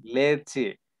 Terrific. Let's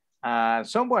see.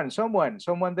 Someone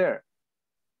there.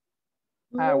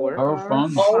 Our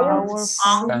phone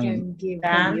can give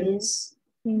use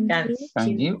a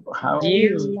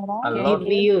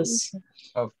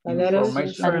lot of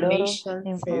information.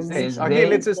 Okay,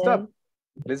 let's stop.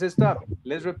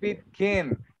 Let's repeat.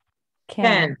 Can.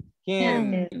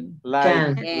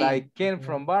 Like Ken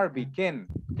from Barbie. Ken.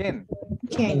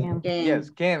 Yes,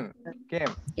 Ken.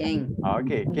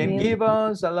 Okay, can give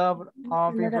us a lot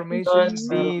of information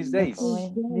these days.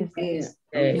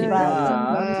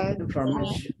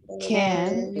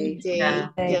 Can they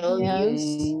tell you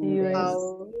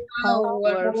how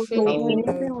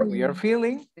we are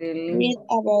feeling? Read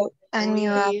about a new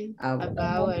app.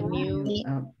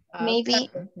 Maybe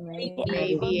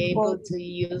be able to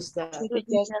use that.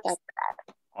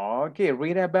 Okay,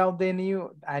 read about a new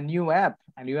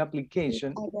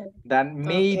application that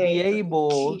may be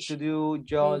able to do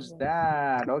just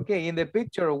that. Okay, in the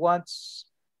picture, what's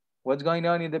going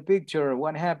on in the picture?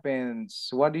 What happens?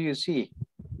 What do you see?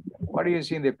 What do you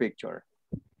see in the picture?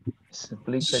 It's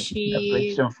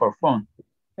application for phone.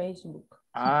 Facebook.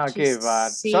 Okay, but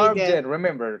subject,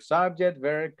 remember, subject,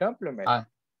 verb, complement.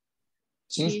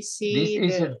 This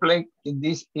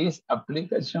is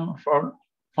application for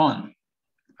phone.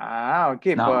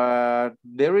 Okay, no. But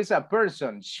there is a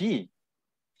person, she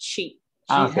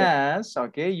has,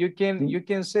 okay, you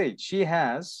can say she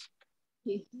has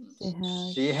a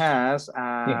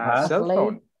cell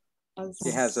phone.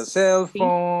 She has a cell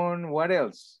phone. What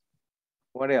else?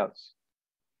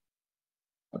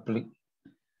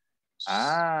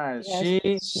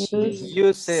 She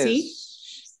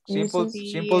uses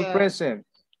simple present.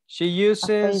 She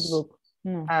uses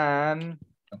an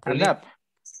app.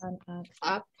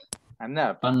 An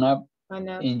app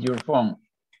in your phone.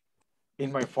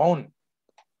 In my phone.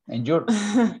 In your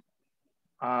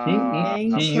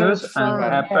She used an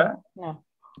app No.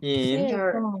 in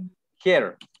Her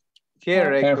here,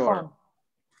 her Hector. phone.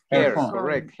 Here, phone.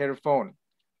 correct, her phone.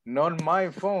 Not my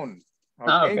phone.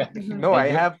 Ah, Okay. okay. No, I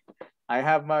have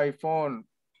my phone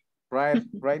right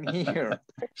here.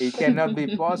 It cannot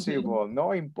be possible.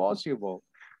 No, impossible.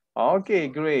 Okay,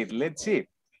 great. Let's see.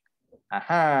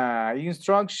 Aha,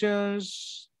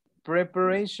 instructions,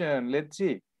 preparation. Let's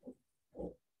see.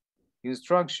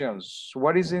 Instructions.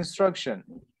 What is instruction?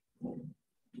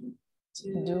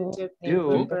 do the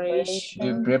Do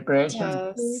preparation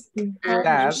Preparation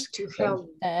task to help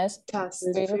Task. task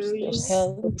Verbs to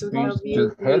help to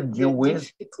to help you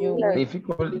with difficult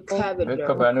difficult vocabulary.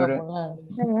 vocabulary,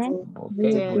 Then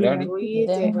vocabulary, read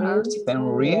the then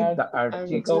article read the and do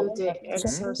article the and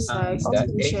exercise the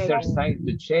to check exercise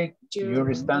to check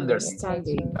your standard.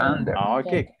 understanding.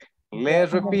 Okay.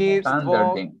 Let's repeat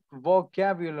Standarding.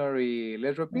 vocabulary.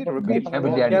 Let's repeat.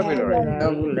 Vocabulary.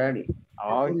 Vocabulary.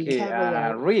 Okay.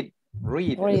 Read.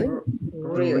 Read. Read.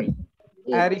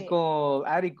 Article.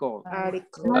 Article.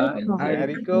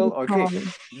 Okay.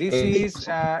 This is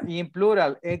in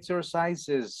plural.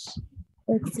 Exercises.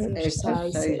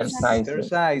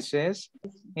 Exercises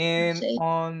and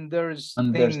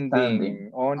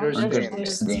understanding. Okay.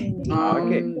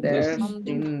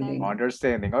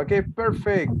 Understanding. Okay,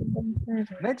 perfect.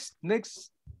 Next.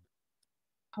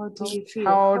 How do you feel?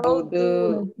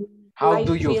 How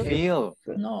do you feel?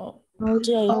 No. How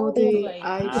do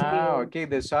I feel? Okay,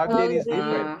 the subject is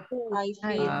different.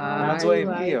 How do I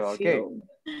feel? Okay.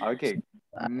 Okay.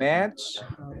 Match.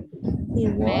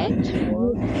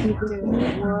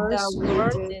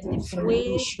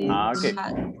 Okay.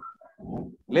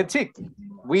 Let's see.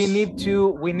 We need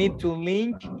to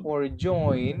link or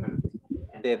join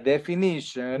the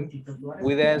definition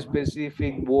with a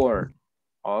specific word.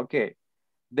 Okay.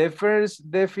 The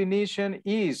first definition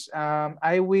is,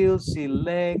 I will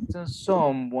select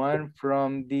someone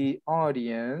from the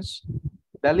audience.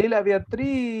 Dalila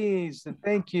Beatriz,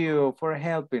 thank you for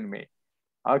helping me.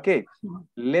 Okay,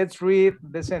 let's read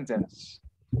the sentence.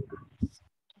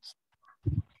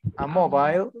 A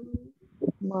mobile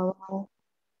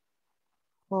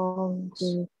phone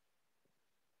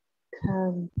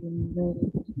can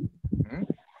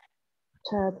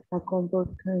chat a computer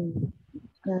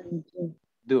can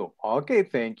do. Okay,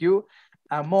 thank you.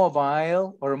 A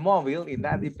mobile or mobile,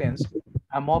 that depends.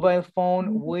 A mobile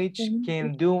phone which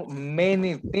can do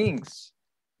many things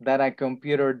that a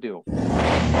computer do.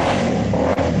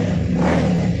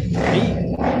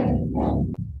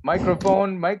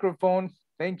 Microphone,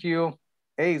 thank you.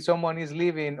 Hey, someone is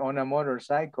living on a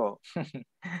motorcycle.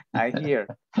 I hear.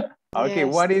 Okay,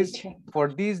 yes, what is, teacher. For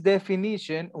this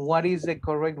definition, what is the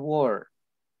correct word?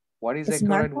 What is the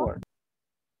correct word?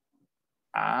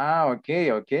 Okay,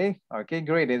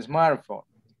 great, a smartphone.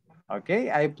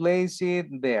 Okay, I place it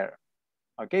there.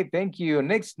 Okay, thank you.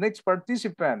 Next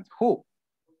participant, who?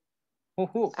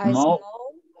 No.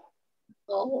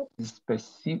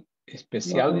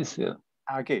 Specialized.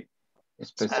 Okay.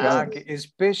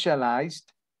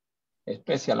 Specialized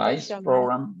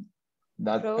program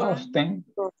that often.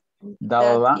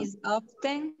 That is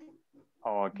often.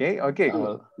 Okay,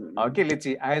 let's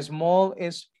see. A small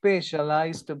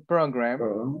specialized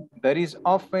program that is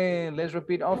often, let's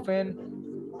repeat, often.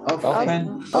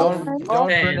 Don't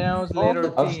pronounce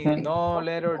letter T. No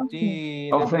letter T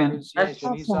in the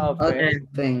pronunciation is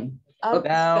often.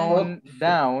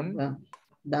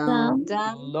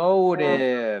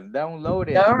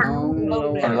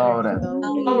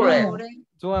 Downloaded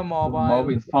to a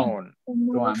mobile phone.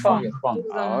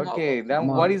 Okay,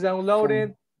 what is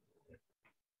downloaded?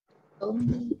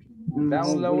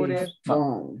 Downloaded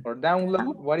or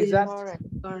download, what is that?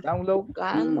 Download?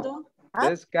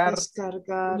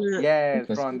 Descargar. Yes,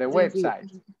 from the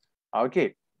website.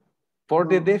 Okay. For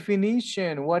the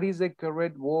definition, what is the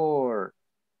correct word?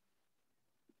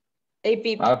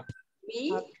 App.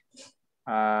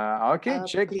 Okay,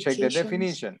 check the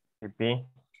definition.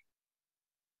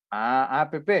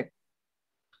 App.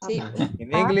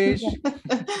 In English.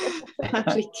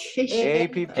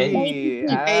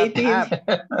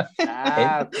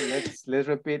 App. Let's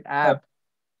repeat app.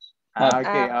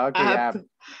 Okay, app.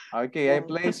 Okay, I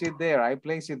place it there.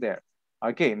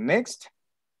 Okay, next.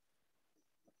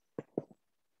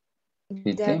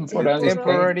 The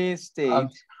temporary state.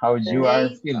 How you are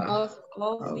feeling.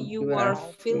 You are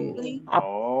feeling.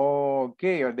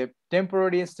 Okay, or the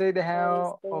temporary state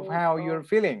of how you're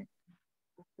feeling.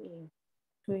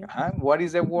 What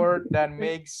is the word that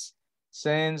makes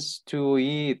sense to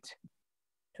it?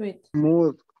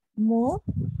 Mood.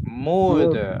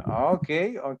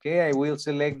 Okay, I will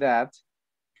select that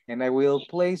and I will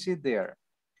place it there.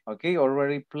 Okay,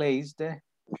 already placed.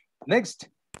 Next.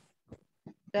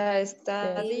 The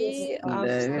study of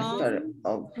sound.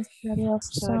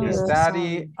 The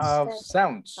study of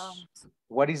sounds.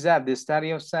 What is that? The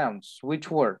study of sounds.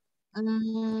 Which word?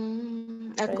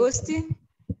 Acoustic.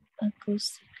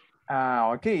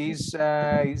 Okay, is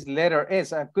letter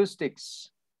S,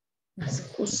 acoustics.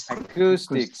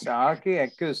 Acoustics. Okay,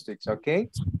 acoustics. Okay,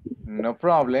 no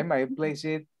problem. I place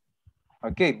it.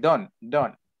 Okay, done.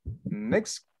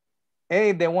 Next.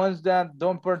 Hey, the ones that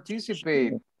don't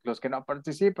participate. Los que no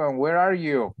participan, where are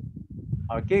you?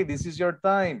 Okay, this is your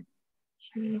time.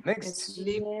 Next.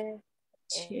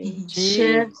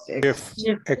 Chief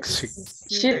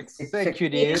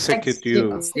Executive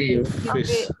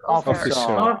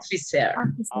Officer.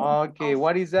 Okay,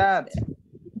 what is that?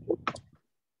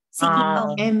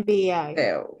 MBI.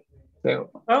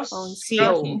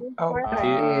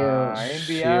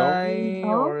 MBI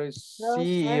or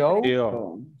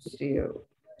CEO?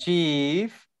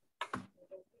 Chief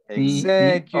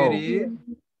Executive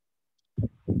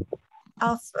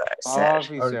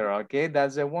Officer. Okay,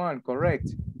 that's the one.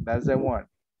 Correct. That's the one.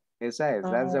 Esa es,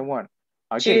 that's the one.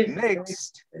 Okay,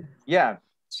 next. Yeah,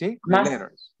 see?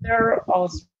 Letters. Master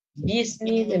of Business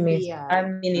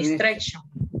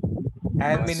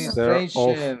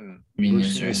Administration.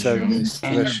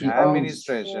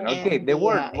 Administration. Okay, the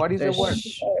word. What is the word?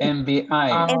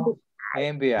 MBI.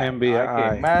 Okay,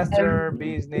 Master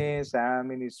Business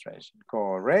Administration.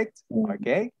 Correct.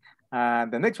 Okay.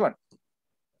 And the next one.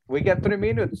 We got 3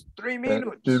 minutes. 3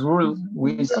 minutes. The rule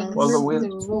we follow with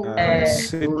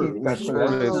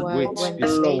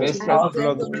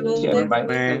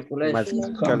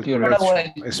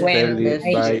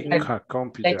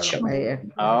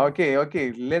Okay.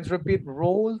 Let's repeat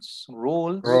rules.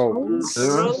 Followed.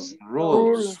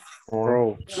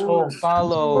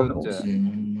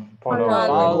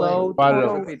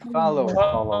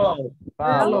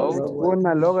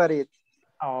 Una logarit.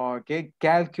 Okay,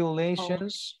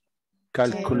 calculations.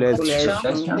 Especially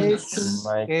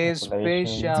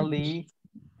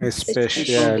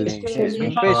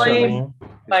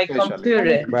by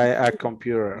computer. By a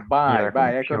computer.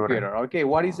 Okay,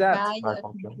 what is that?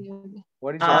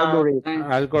 What is that?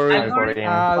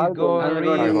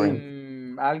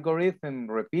 Algorithm.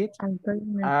 Repeat.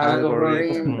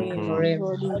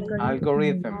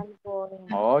 Algorithm.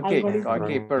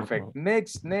 Okay, perfect.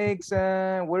 Next,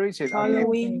 where is it?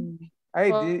 Following.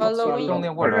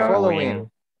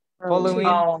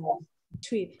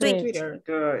 Twitter.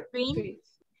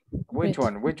 Which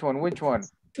one?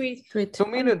 Tweet. 2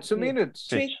 minutes.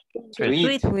 Tweet.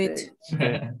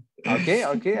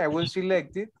 Okay, I will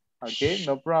select it. Okay,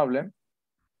 no problem.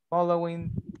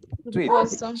 Following tweet.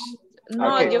 Awesome.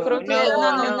 No, okay. Yo creo que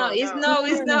no. It's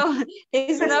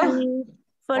no.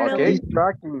 Okay.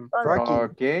 Tracking.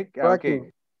 Okay.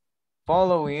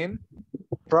 Following.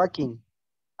 Tracking.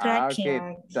 Okay,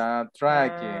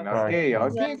 tracking.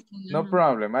 Okay. No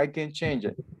problem. I can change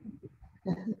it.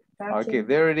 Okay,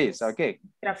 there it is. Okay.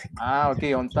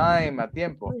 Okay, on time, a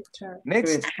tiempo.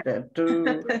 Next.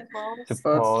 To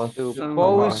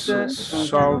post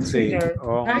something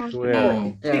on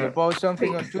Twitter. To post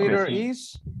something on Twitter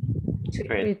is?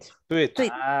 Tweet.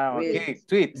 Okay,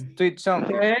 tweet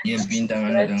something.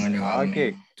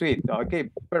 Okay, tweet. Okay,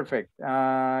 perfect.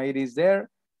 It is there.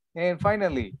 And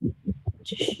finally,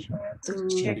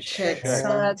 to check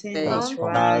something is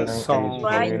right from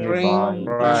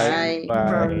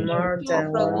more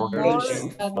than one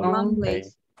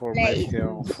place.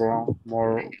 Information from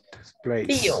more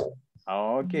place.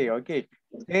 Okay.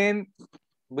 And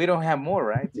we don't have more,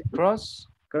 right?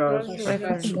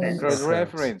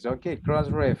 Cross-reference. Okay,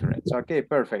 cross-reference. Okay,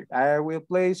 perfect. I will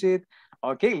place it.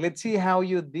 Okay, let's see how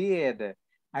you did.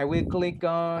 I will click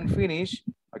on finish.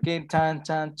 Okay, tan.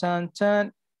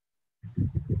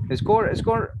 Score.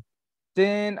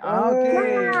 10.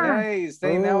 Okay, nice.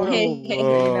 10 out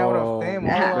of 10.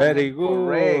 Very good.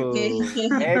 Correct.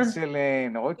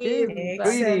 Excellent. Okay,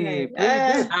 pretty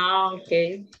good.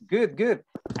 Okay. Good.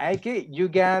 Okay, you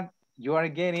are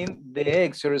getting the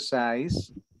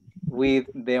exercise with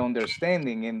the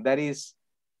understanding, and that is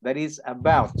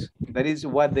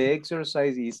what the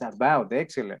exercise is about.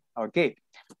 Excellent. Okay,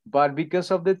 but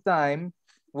because of the time,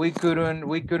 we couldn't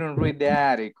read the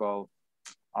article.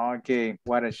 Okay,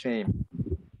 what a shame.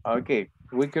 Okay,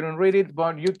 we couldn't read it,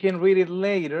 but you can read it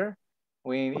later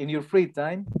in your free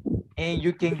time, and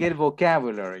you can get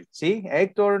vocabulary. See,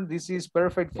 Hector, this is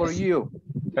perfect for you.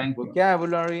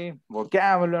 Vocabulary,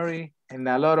 and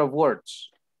a lot of words.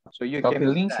 So you Copy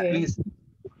can link, please.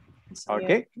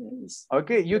 Okay,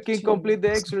 you can complete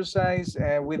the exercise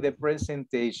with the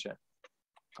presentation.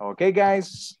 Okay,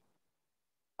 guys.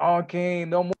 Okay,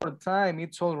 no more time.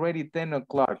 It's already 10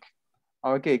 o'clock.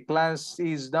 Okay, class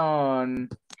is done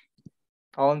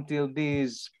until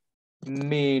this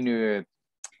minute.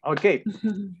 Okay,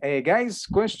 guys,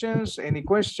 questions? Any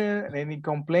question? Any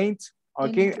complaints?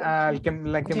 Okay, la que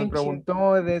me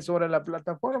preguntó de sobre la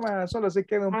plataforma, solo se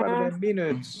queda un par de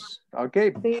minutos.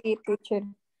 Okay. Sí, teacher.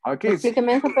 Okay.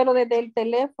 Explíqueme eso, pero desde el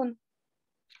teléfono.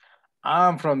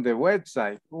 From the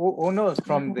website. No,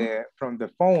 from the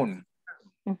phone.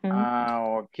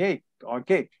 Okay,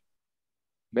 okay.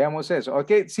 Veamos eso.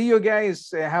 Okay, see you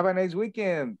guys. Have a nice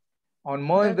weekend. On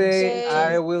Monday,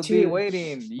 I will be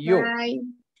waiting. You. Bye.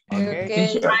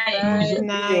 Okay. Good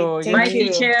night. Bye,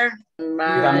 teacher.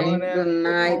 Bye. Good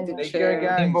night, Take care, teacher.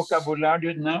 guys.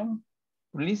 Vocabulary now,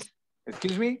 please.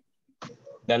 Excuse me?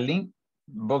 The link,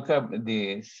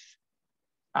 the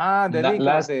link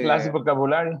last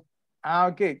vocabulary.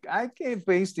 Okay, I can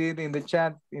paste it in the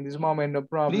chat in this moment, no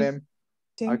problem. Please.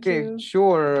 Thank you.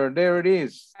 Sure, there it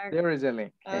is. There is a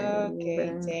link.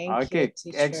 Okay, thank Okay, you,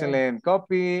 teacher. excellent.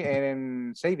 Copy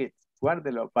and save it.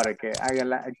 Guárdelo para que haga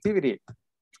la activity.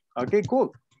 Okay,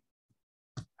 cool.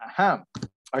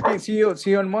 Okay, see you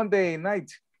on Monday night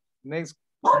next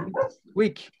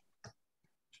week.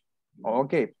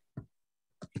 Okay.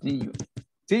 See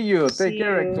you. Take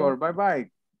care, Hector. Bye-bye.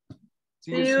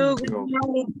 See you.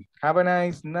 Have a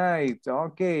nice night.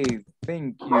 Okay,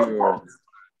 thank you.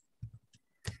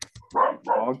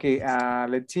 Okay,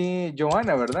 let's see.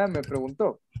 Joana, ¿verdad? Me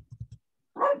preguntó.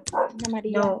 Ana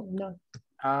María. No.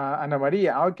 Ana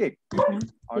María, ok.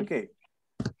 Ok.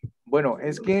 Bueno,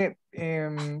 es que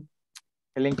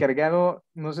el encargado,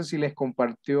 no sé si les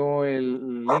compartió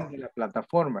el link de la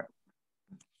plataforma.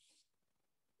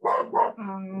 Ok,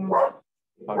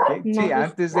 no, sí,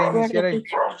 antes de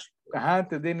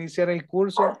iniciar el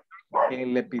curso,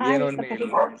 le pidieron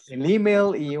el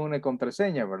email y una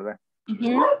contraseña, ¿verdad?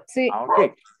 Sí.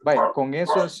 Ok, vaya, con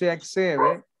eso se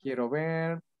accede. Quiero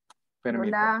ver.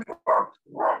 Permítanme.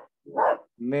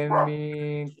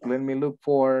 Let me look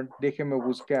for. Déjeme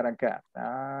buscar acá.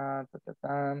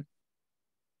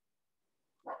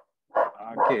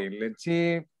 Ok, let's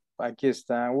see. Aquí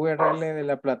está. URL de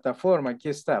la plataforma. Aquí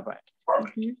está.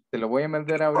 Te lo voy a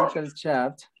mandar ahorita al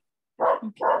chat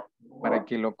para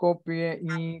que lo copie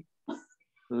y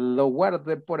lo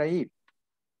guarde por ahí.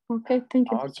 Ok,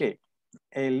 thank you. Ok.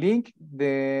 El link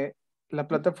de la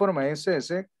plataforma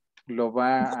ISSS lo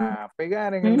va a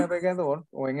pegar en el navegador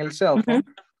o en el cell phone.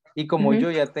 Y como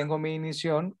yo ya tengo mi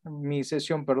sesión,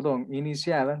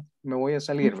 iniciada, me voy a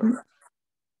salir, ¿verdad?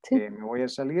 Sí. Me voy a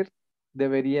salir.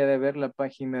 Debería de ver la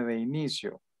página de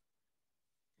inicio.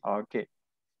 Ok.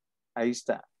 Ahí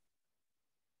está.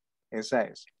 Esa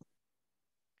es.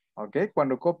 Ok.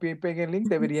 Cuando copie y pegue el link,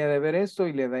 debería de ver esto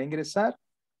y le da a ingresar.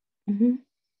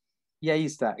 Y ahí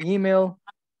está. Email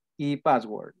y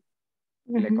password.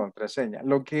 La contraseña.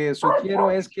 Lo que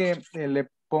sugiero es que le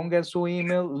ponga su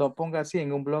email, lo ponga así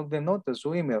en un blog de notas,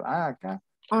 su email. Acá.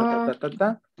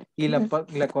 Y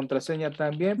la contraseña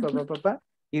también.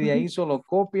 Y de ahí solo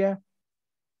copia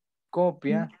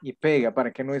y pega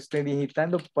para que no esté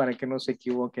digitando, para que no se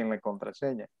equivoque en la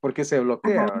contraseña. Porque se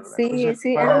bloquea, ¿verdad? Sí, entonces,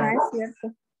 sí, es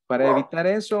cierto. Para evitar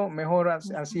eso, mejor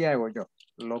así hago yo.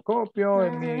 Lo copio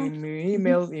en mi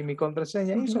email y mi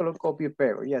contraseña y solo copio y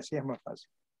pego. Y así es más fácil.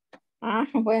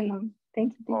 Bueno.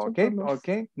 Thank you, teacher.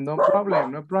 Okay. No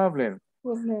problem. Okay.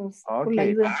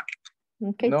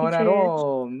 Not at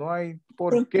all. No hay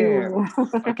por qué.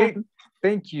 Okay.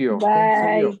 Thank you.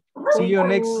 Bye. See you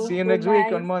next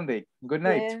week on Monday. Good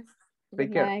night. Yes. Take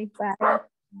Good care. night. Bye.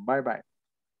 Bye-bye.